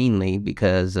mainly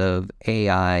because of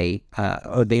AI.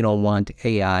 Or they don't want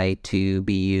AI to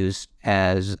be used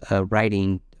as a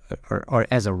writing or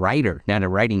as a writer, not a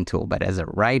writing tool, but as a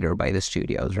writer by the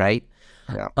studios, right?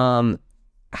 Yeah.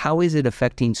 How is it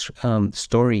affecting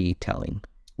storytelling?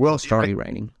 Well, story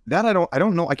writing. That I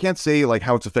don't know. I can't say like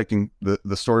how it's affecting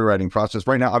the story writing process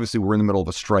right now. Obviously, we're in the middle of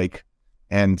a strike,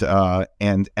 and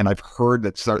I've heard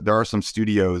that there are some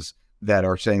studios that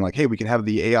are saying like, hey, we can have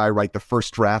the AI write the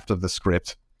first draft of the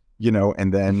script,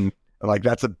 and then like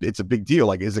it's a big deal.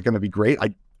 Like, is it going to be great?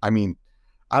 I mean,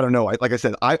 I don't know. Like I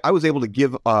said, I was able to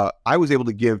give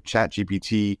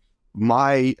ChatGPT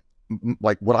my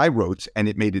like what I wrote, and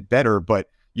it made it better, but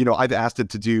I've asked it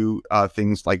to do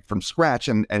things like from scratch,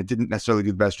 and it didn't necessarily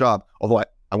do the best job. Although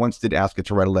I once did ask it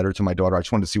to write a letter to my daughter. I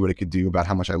just wanted to see what it could do about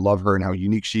how much I love her and how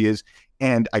unique she is.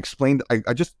 And I explained,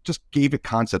 I just gave it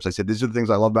concepts. I said, these are the things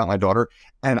I love about my daughter.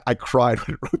 And I cried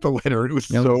when it wrote the letter. It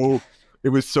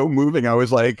was so moving. I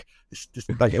was like,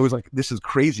 this is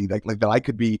crazy. Like that I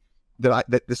could be, that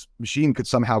this machine could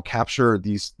somehow capture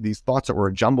these thoughts that were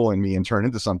a jumble in me and turn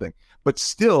into something. But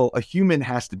still, a human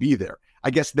has to be there. I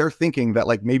guess they're thinking that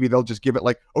like maybe they'll just give it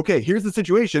like, okay, here's the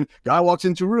situation. Guy walks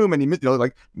into a room and he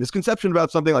like misconception about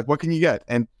something, like what can you get?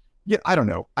 And yeah, I don't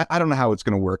know. I don't know how it's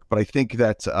going to work, but I think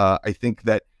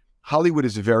that Hollywood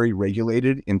is very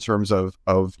regulated in terms of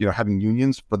having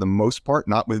unions for the most part,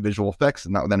 not with visual effects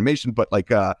and not with animation, but like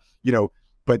but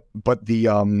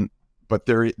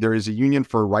there is a union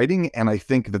for writing, and I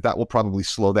think that will probably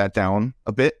slow that down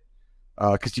a bit.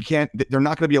 Because they're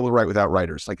not going to be able to write without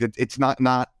writers. Like it's not,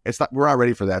 we're not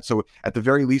ready for that. So at the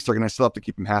very least, they're going to still have to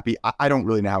keep them happy. I don't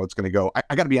really know how it's going to go.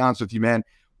 I got to be honest with you, man.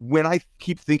 When I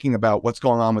keep thinking about what's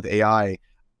going on with AI,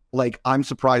 like I'm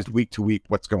surprised week to week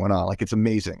what's going on. Like it's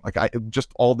amazing. Like I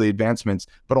just all the advancements,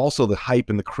 but also the hype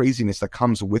and the craziness that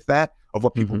comes with that of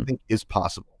what people think is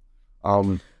possible.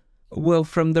 Well,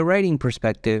 from the writing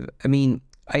perspective, I mean,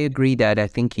 I agree that I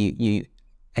think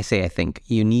I think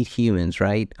you need humans,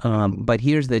 right? But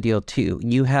here's the deal too.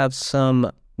 You have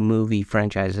some movie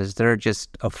franchises that are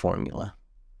just a formula.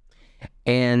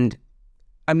 And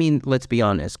I mean, let's be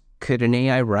honest. Could an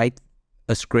AI write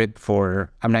a script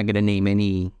for, I'm not going to name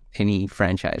any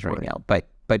franchise right now, but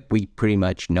we pretty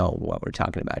much know what we're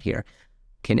talking about here.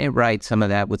 Can it write some of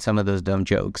that with some of those dumb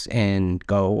jokes and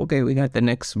go, okay, we got the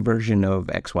next version of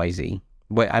XYZ?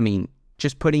 But I mean,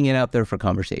 just putting it out there for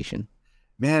conversation.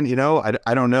 Man, you know,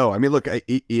 I don't know. I mean, look,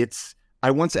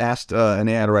 I once asked an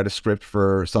AI to write a script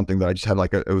for something that I just had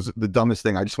it was the dumbest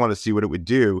thing. I just wanted to see what it would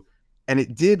do. And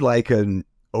it did like an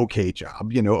okay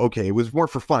job, you know, okay. It was more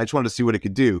for fun. I just wanted to see what it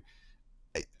could do.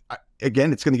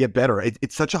 Again, it's going to get better.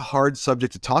 It's such a hard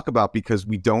subject to talk about because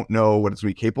we don't know what it's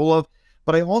going to be capable of.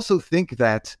 But I also think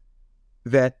that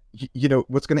you know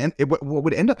what's going to end, what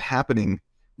would end up happening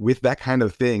with that kind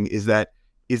of thing is that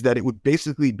it would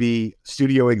basically be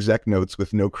studio exec notes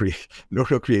with no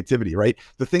real creativity, right?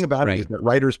 The thing about it is that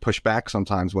writers push back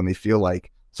sometimes when they feel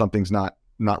like something's not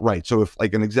right. So if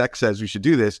like an exec says we should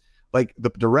do this, like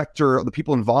the director, the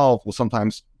people involved will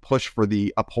sometimes push for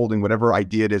the upholding whatever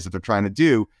idea it is that they're trying to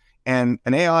do. And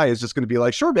an AI is just going to be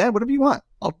like, sure, man, whatever you want.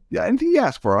 Anything you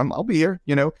ask for, I'll be here,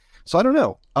 you know? So I don't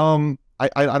know.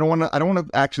 I don't want to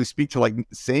actually speak to like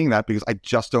saying that because I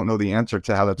just don't know the answer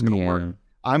to how that's going to work.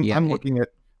 I'm looking at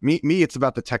me. It's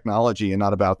about the technology and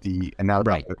not about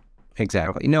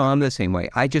Exactly. No, I'm the same way.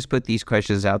 I just put these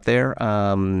questions out there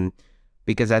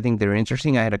because I think they're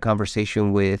interesting. I had a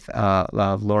conversation with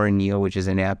Lauren Neal, which is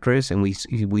an actress, and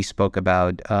we spoke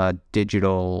about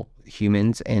digital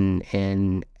humans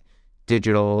and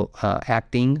digital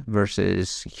acting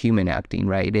versus human acting,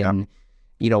 right? And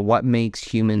you know, what makes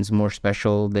humans more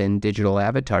special than digital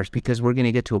avatars? Because we're going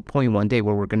to get to a point one day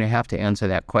where we're going to have to answer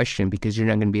that question because you're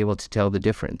not going to be able to tell the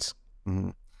difference.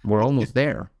 We're almost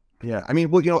there. Yeah. I mean,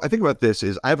 well, you know, I think about this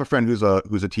is I have a friend who's a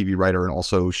TV writer, and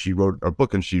also she wrote a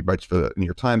book and she writes for the New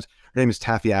York Times. Her name is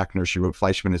Taffy Ackner. She wrote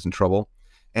Fleischman is in Trouble.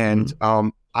 And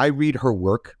I read her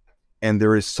work, and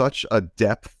there is such a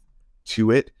depth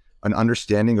to it, an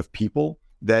understanding of people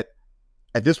that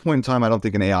at this point in time, I don't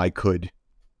think an AI could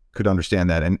understand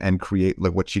that and create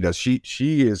like what she does. She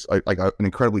is like an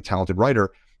incredibly talented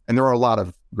writer, and there are a lot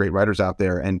of great writers out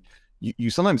there. And you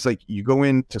sometimes like you go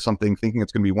into something thinking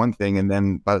it's going to be one thing, and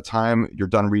then by the time you're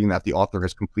done reading that, the author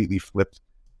has completely flipped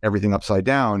everything upside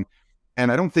down.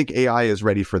 And I don't think AI is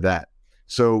ready for that.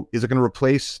 So is it going to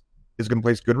replace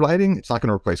good writing? It's not going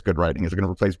to replace good writing. Is it going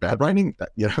to replace bad writing?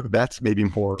 You know, that's maybe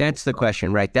more. That's the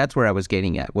question, right? That's where I was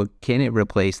getting at. Well, can it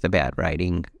replace the bad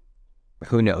writing?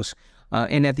 Who knows?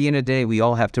 And at the end of the day, we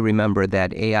all have to remember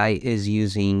that AI is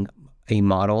using a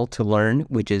model to learn,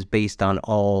 which is based on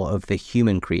all of the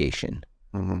human creation,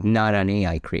 not on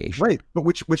AI creation. Right, but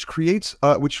which creates,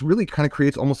 which really kind of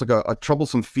creates almost like a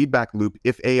troublesome feedback loop.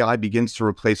 If AI begins to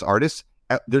replace artists,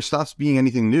 there stops being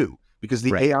anything new because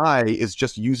the AI is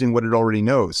just using what it already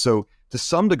knows. So to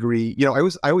some degree, you know,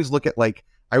 I always look at I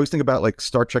always think about like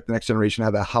Star Trek: The Next Generation,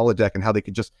 how that holodeck and how they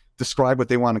could just describe what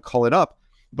they want to call it up.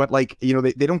 But like, you know,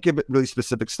 they don't give it really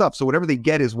specific stuff. So whatever they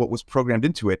get is what was programmed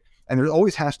into it. And there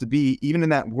always has to be, even in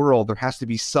that world, there has to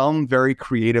be some very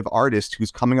creative artist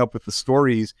who's coming up with the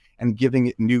stories and giving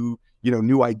it new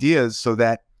ideas so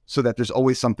that there's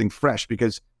always something fresh.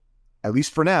 Because at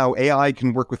least for now, AI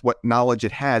can work with what knowledge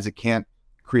it has. It can't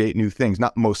create new things,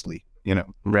 not mostly. You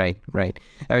know, right.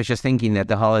 I was just thinking that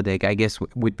the holodeck, I guess,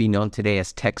 would be known today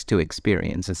as text to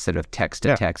experience instead of text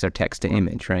to text or text to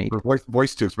image, right? Or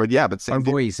voice to experience, but same. Or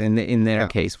voice in their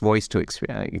case, voice to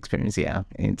experience. Yeah,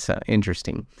 it's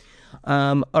interesting.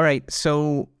 All right,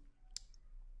 so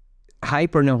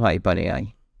hype or no hype on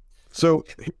AI? So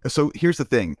here's the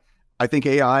thing. I think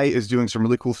AI is doing some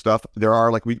really cool stuff. There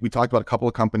are, like we talked about, a couple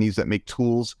of companies that make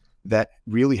tools that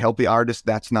really help the artist.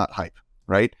 That's not hype.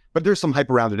 Right? But there's some hype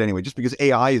around it anyway, just because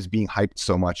AI is being hyped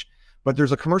so much. But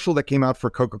there's a commercial that came out for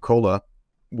Coca-Cola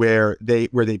where they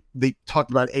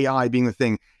talked about AI being the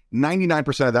thing.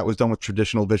 99% of that was done with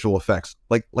traditional visual effects.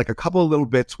 Like a couple of little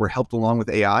bits were helped along with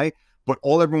AI, but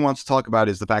all everyone wants to talk about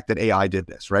is the fact that AI did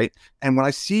this, right? And when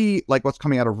I see like what's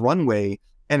coming out of Runway,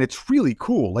 and it's really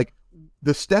cool, like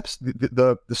the steps,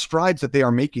 the strides that they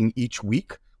are making each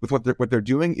week with what they're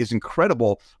doing is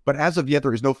incredible. But as of yet,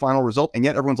 there is no final result. And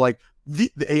yet everyone's like,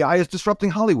 the AI is disrupting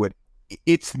Hollywood.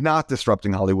 It's not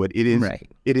disrupting Hollywood. It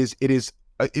is, it is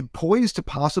poised to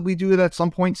possibly do it at some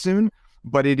point soon.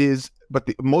 but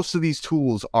most of these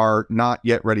tools are not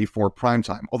yet ready for prime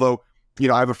time. Although,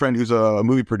 I have a friend who's a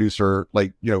movie producer,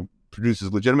 like,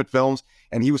 produces legitimate films,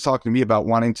 and he was talking to me about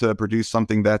wanting to produce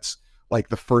something that's like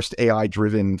the first AI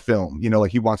driven film,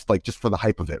 like he wants, like, just for the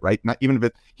hype of it, right? Not even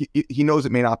if he knows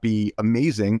it may not be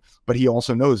amazing, but he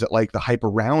also knows that, like, the hype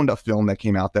around a film that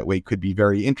came out that way could be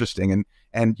very interesting.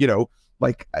 And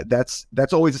like, that's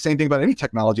always the same thing about any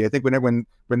technology. I think when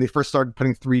they first started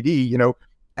putting 3D,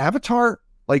 Avatar,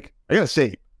 like, I gotta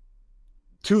say,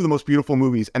 two of the most beautiful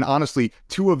movies, and honestly,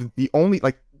 two of the only,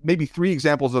 like, maybe three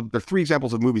examples of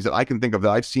movies that I can think of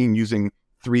that I've seen using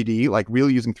 3D, like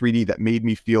really using 3D, that made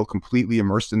me feel completely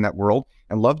immersed in that world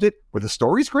and loved it. Were the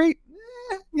stories great?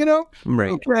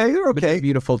 Right. Okay, they're But okay. they're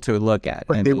beautiful to look at.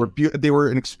 But they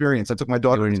were an experience. I took my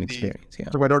daughter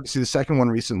to see the second one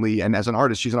recently, and as an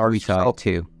artist, she's an artist. We saw it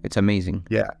too. It's amazing.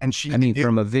 Yeah, and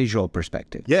from a visual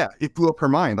perspective. Yeah, it blew up her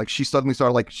mind. Like, she suddenly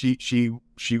started, like, she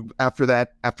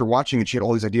after watching it, she had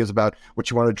all these ideas about what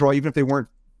she wanted to draw, even if they weren't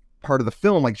part of the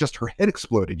film. Like, just her head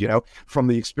exploded, from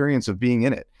the experience of being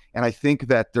in it. And I think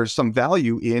that there's some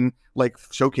value in, like,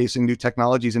 showcasing new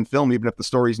technologies in film, even if the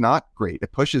story's not great.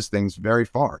 It pushes things very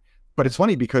far. But it's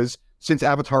funny because since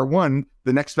Avatar 1,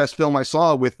 the next best film I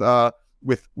saw with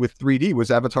 3D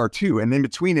was Avatar 2. And in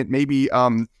between it, maybe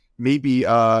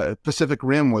Pacific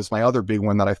Rim was my other big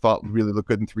one that I thought really looked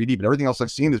good in 3D. But everything else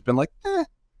I've seen has been like,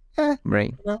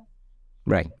 Right.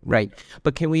 Right.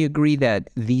 But can we agree that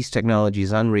these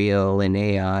technologies, Unreal and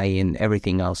AI and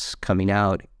everything else coming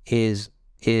out, is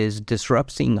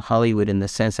disrupting Hollywood in the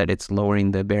sense that it's lowering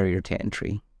the barrier to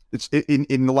entry? It's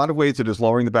in a lot of ways, it is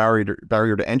lowering the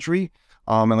barrier to entry.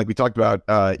 And like we talked about,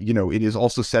 it is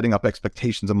also setting up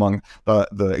expectations among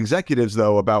the executives,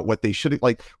 though, about what they should,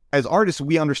 like, as artists,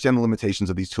 we understand the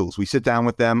limitations of these tools. We sit down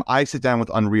with them. I sit down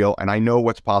with Unreal, and I know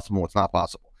what's possible and what's not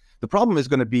possible. The problem is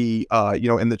going to be,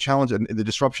 and the challenge and the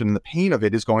disruption and the pain of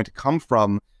it is going to come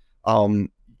from,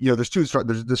 there's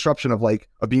a disruption of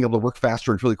being able to work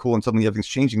faster, and it's really cool, and suddenly everything's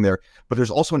changing there. But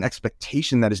there's also an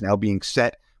expectation that is now being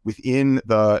set within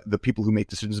the people who make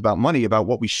decisions about money, about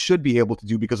what we should be able to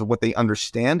do because of what they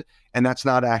understand, and that's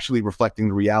not actually reflecting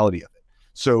the reality of it.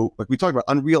 So, like we talked about,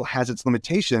 Unreal has its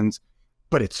limitations,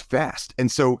 but it's fast. And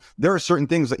so there are certain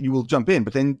things that you will jump in,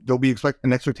 but then there'll be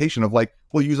an expectation of, like,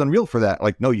 we'll use Unreal for that.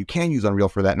 Like, no, you can use Unreal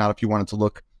for that, not if you want it to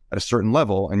look at a certain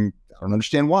level. And I don't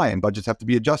understand why, and budgets have to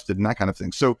be adjusted and that kind of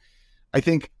thing. So I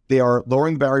think they are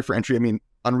lowering the barrier for entry. I mean,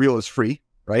 Unreal is free,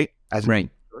 right? Right.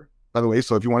 By the way,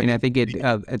 so if you want, and I think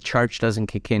a charge doesn't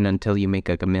kick in until you make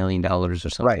like $1 million or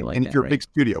something, right? Like and that. If you're a big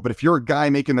studio, but if you're a guy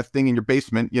making a thing in your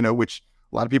basement, which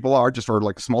a lot of people are, just for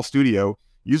like a small studio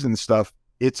using this stuff,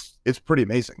 it's pretty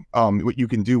amazing. What you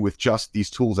can do with just these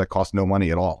tools that cost no money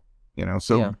at all.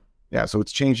 So so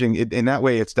it's changing it in that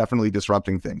way. It's definitely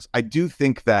disrupting things. I do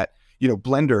think that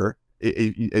Blender,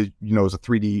 is a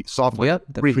 3D software.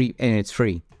 Well, free, and it's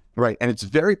free. Right. And it's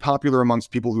very popular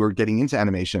amongst people who are getting into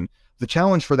animation. The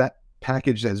challenge for that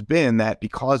package has been that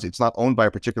because it's not owned by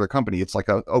a particular company, it's like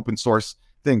an open source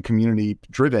thing, community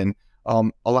driven.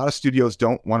 A lot of studios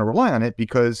don't want to rely on it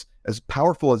because, as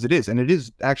powerful as it is, and it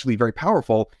is actually very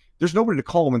powerful, there's nobody to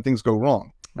call when things go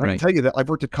wrong. Right. I can tell you that I've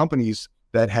worked at companies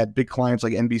that had big clients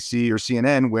like NBC or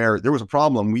CNN where there was a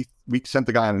problem. We sent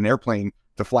the guy on an airplane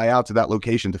to fly out to that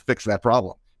location to fix that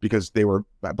problem because they were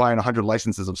buying 100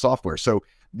 licenses of software. So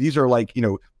these are like,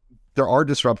 there are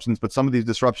disruptions, but some of these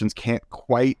disruptions can't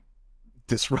quite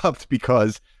disrupt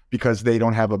because they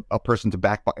don't have a person to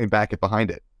back it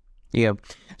behind it. Yeah.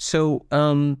 So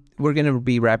we're going to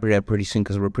be wrapping it up pretty soon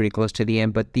because we're pretty close to the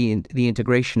end. But the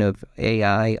integration of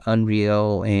AI,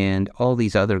 Unreal, and all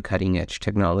these other cutting edge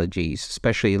technologies,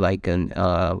 especially like live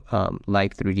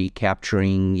 3D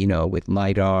capturing, with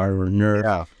LiDAR or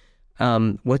NERV.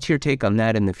 Yeah. What's your take on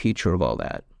that and the future of all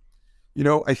that?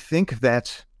 I think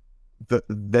that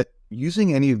that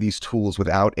using any of these tools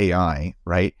without AI,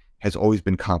 right, has always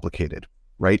been complicated.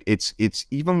 Right. It's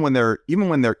even when they're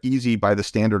easy by the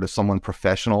standard of someone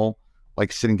professional,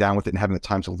 like sitting down with it and having the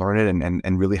time to learn it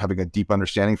and really having a deep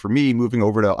understanding. For me, moving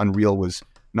over to Unreal was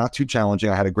not too challenging.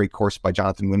 I had a great course by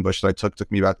Jonathan Winbush that I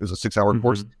took me about, it was a 6-hour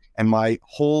course. And my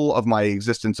whole of my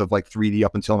existence of like 3D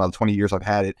up until now, the 20 years I've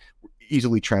had it,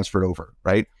 easily transferred over.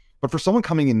 Right. But for someone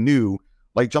coming in new,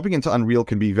 like jumping into Unreal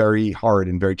can be very hard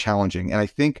and very challenging. And I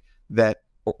think that,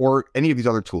 or any of these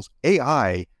other tools,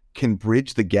 AI can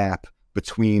bridge the gap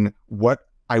between what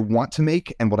I want to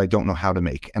make and what I don't know how to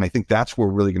make. And I think that's where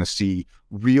we're really going to see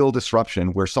real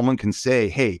disruption, where someone can say,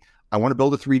 hey, I want to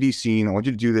build a 3D scene. I want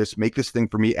you to do this, make this thing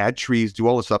for me, add trees, do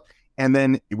all this stuff. And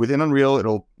then within Unreal,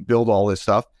 it'll build all this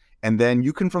stuff. And then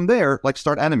you can from there like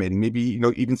start animating. Maybe,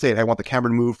 even say, I want the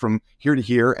camera to move from here to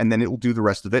here, and then it will do the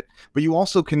rest of it. But you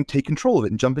also can take control of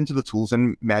it and jump into the tools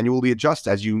and manually adjust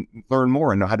as you learn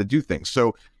more and know how to do things.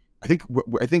 So I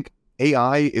think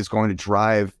AI is going to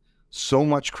drive so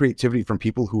much creativity from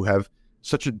people who have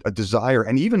such a desire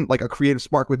and even like a creative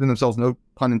spark within themselves, no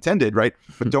pun intended, right?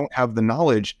 But don't have the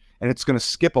knowledge, and it's going to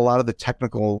skip a lot of the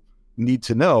technical need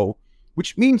to know,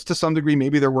 which means to some degree,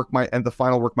 maybe their work and the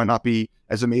final work might not be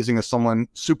as amazing as someone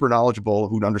super knowledgeable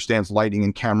who understands lighting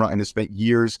and camera and has spent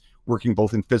years working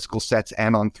both in physical sets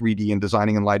and on 3D and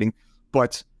designing and lighting.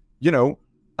 But,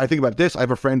 I think about this. I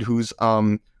have a friend who's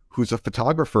a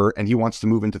photographer, and he wants to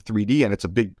move into 3D, and it's a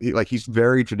big, like, he's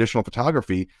very traditional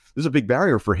photography. There's a big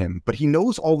barrier for him, but he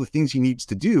knows all the things he needs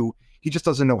to do. He just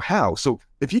doesn't know how. So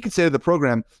if he could say to the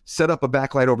program, set up a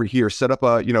backlight over here, set up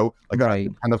a, a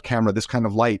kind of camera, this kind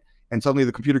of light, and suddenly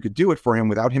the computer could do it for him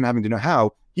without him having to know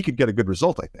how, he could get a good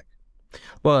result, I think.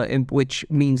 Well, which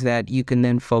means that you can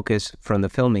then focus from the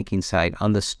filmmaking side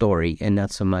on the story and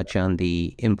not so much on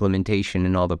the implementation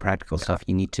and all the practical stuff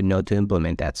you need to know to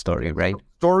implement that story, right?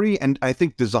 Story, and I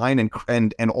think design,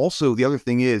 and also the other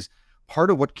thing is, part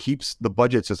of what keeps the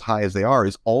budgets as high as they are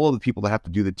is all of the people that have to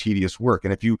do the tedious work.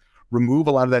 And if you remove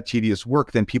a lot of that tedious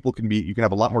work, then you can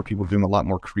have a lot more people doing a lot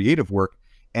more creative work.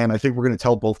 And I think we're going to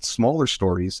tell both smaller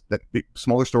stories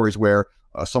where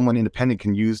someone independent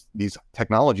can use these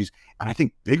technologies, and I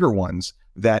think bigger ones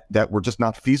that were just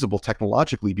not feasible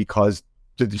technologically because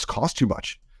they just cost too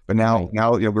much. But now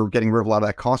we're getting rid of a lot of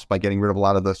that cost by getting rid of a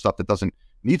lot of the stuff that doesn't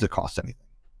need to cost anything.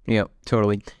 Yeah,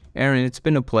 totally. Aaron, it's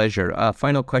been a pleasure.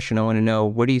 Final question. I want to know,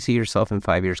 where do you see yourself in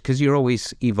 5 years? Because you're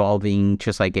always evolving,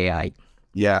 just like AI.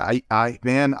 Yeah,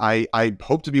 I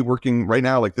hope to be working right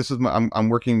now. Like, this is I'm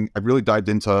working. I've really dived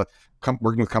into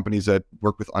working with companies that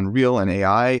work with Unreal and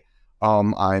AI.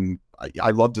 I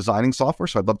love designing software,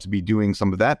 so I'd love to be doing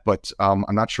some of that. But I'm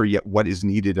not sure yet what is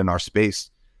needed in our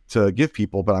space to give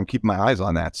people. But I'm keeping my eyes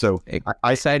on that. So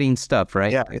exciting stuff,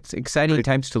 right? Yeah, it's exciting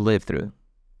times to live through.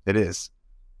 It is.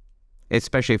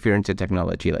 Especially if you're into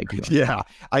technology like you are. Yeah,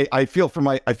 I feel for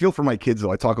my kids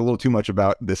though. I talk a little too much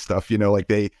about this stuff. Like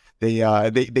they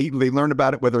learn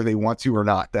about it whether they want to or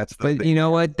not. But thing. You know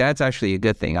what? That's actually a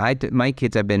good thing. My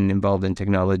kids have been involved in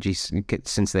technology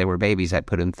since they were babies. I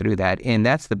put them through that, and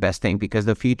that's the best thing because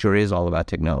the future is all about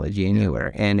technology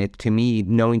anywhere. Yeah. And to me,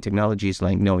 knowing technology is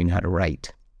like knowing how to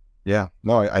write. Yeah.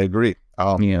 No, I agree.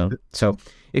 So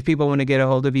if people want to get a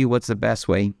hold of you, what's the best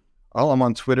way? Oh, I'm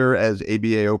on Twitter as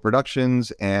ABAO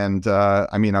Productions, and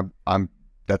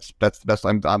that's the best.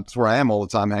 That's where I am all the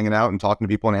time, hanging out and talking to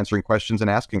people and answering questions and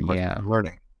asking questions and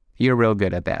learning. You're real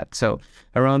good at that. So,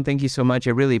 Aaron, thank you so much.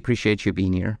 I really appreciate you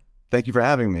being here. Thank you for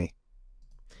having me.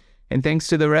 And thanks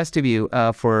to the rest of you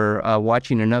for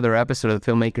watching another episode of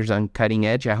Filmmakers on Cutting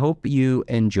Edge. I hope you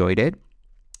enjoyed it.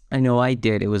 I know I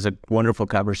did. It was a wonderful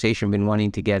conversation. Been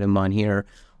wanting to get him on here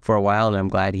for a while, and I'm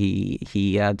glad he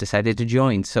decided to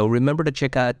join. So remember to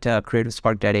check out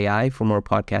CreativeSpark.ai for more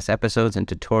podcast episodes and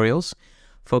tutorials.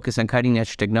 Focus on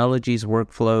cutting-edge technologies,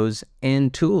 workflows,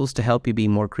 and tools to help you be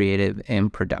more creative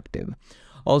and productive.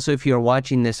 Also, if you're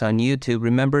watching this on YouTube,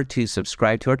 remember to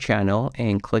subscribe to our channel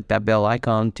and click that bell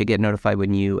icon to get notified when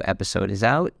a new episode is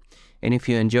out. And if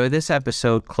you enjoy this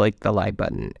episode, click the like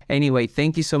button. Anyway,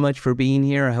 thank you so much for being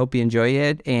here. I hope you enjoy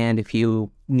it. And if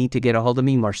you need to get a hold of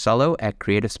me, Marcelo at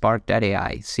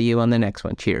CreativeSpark.ai. See you on the next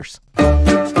one. Cheers.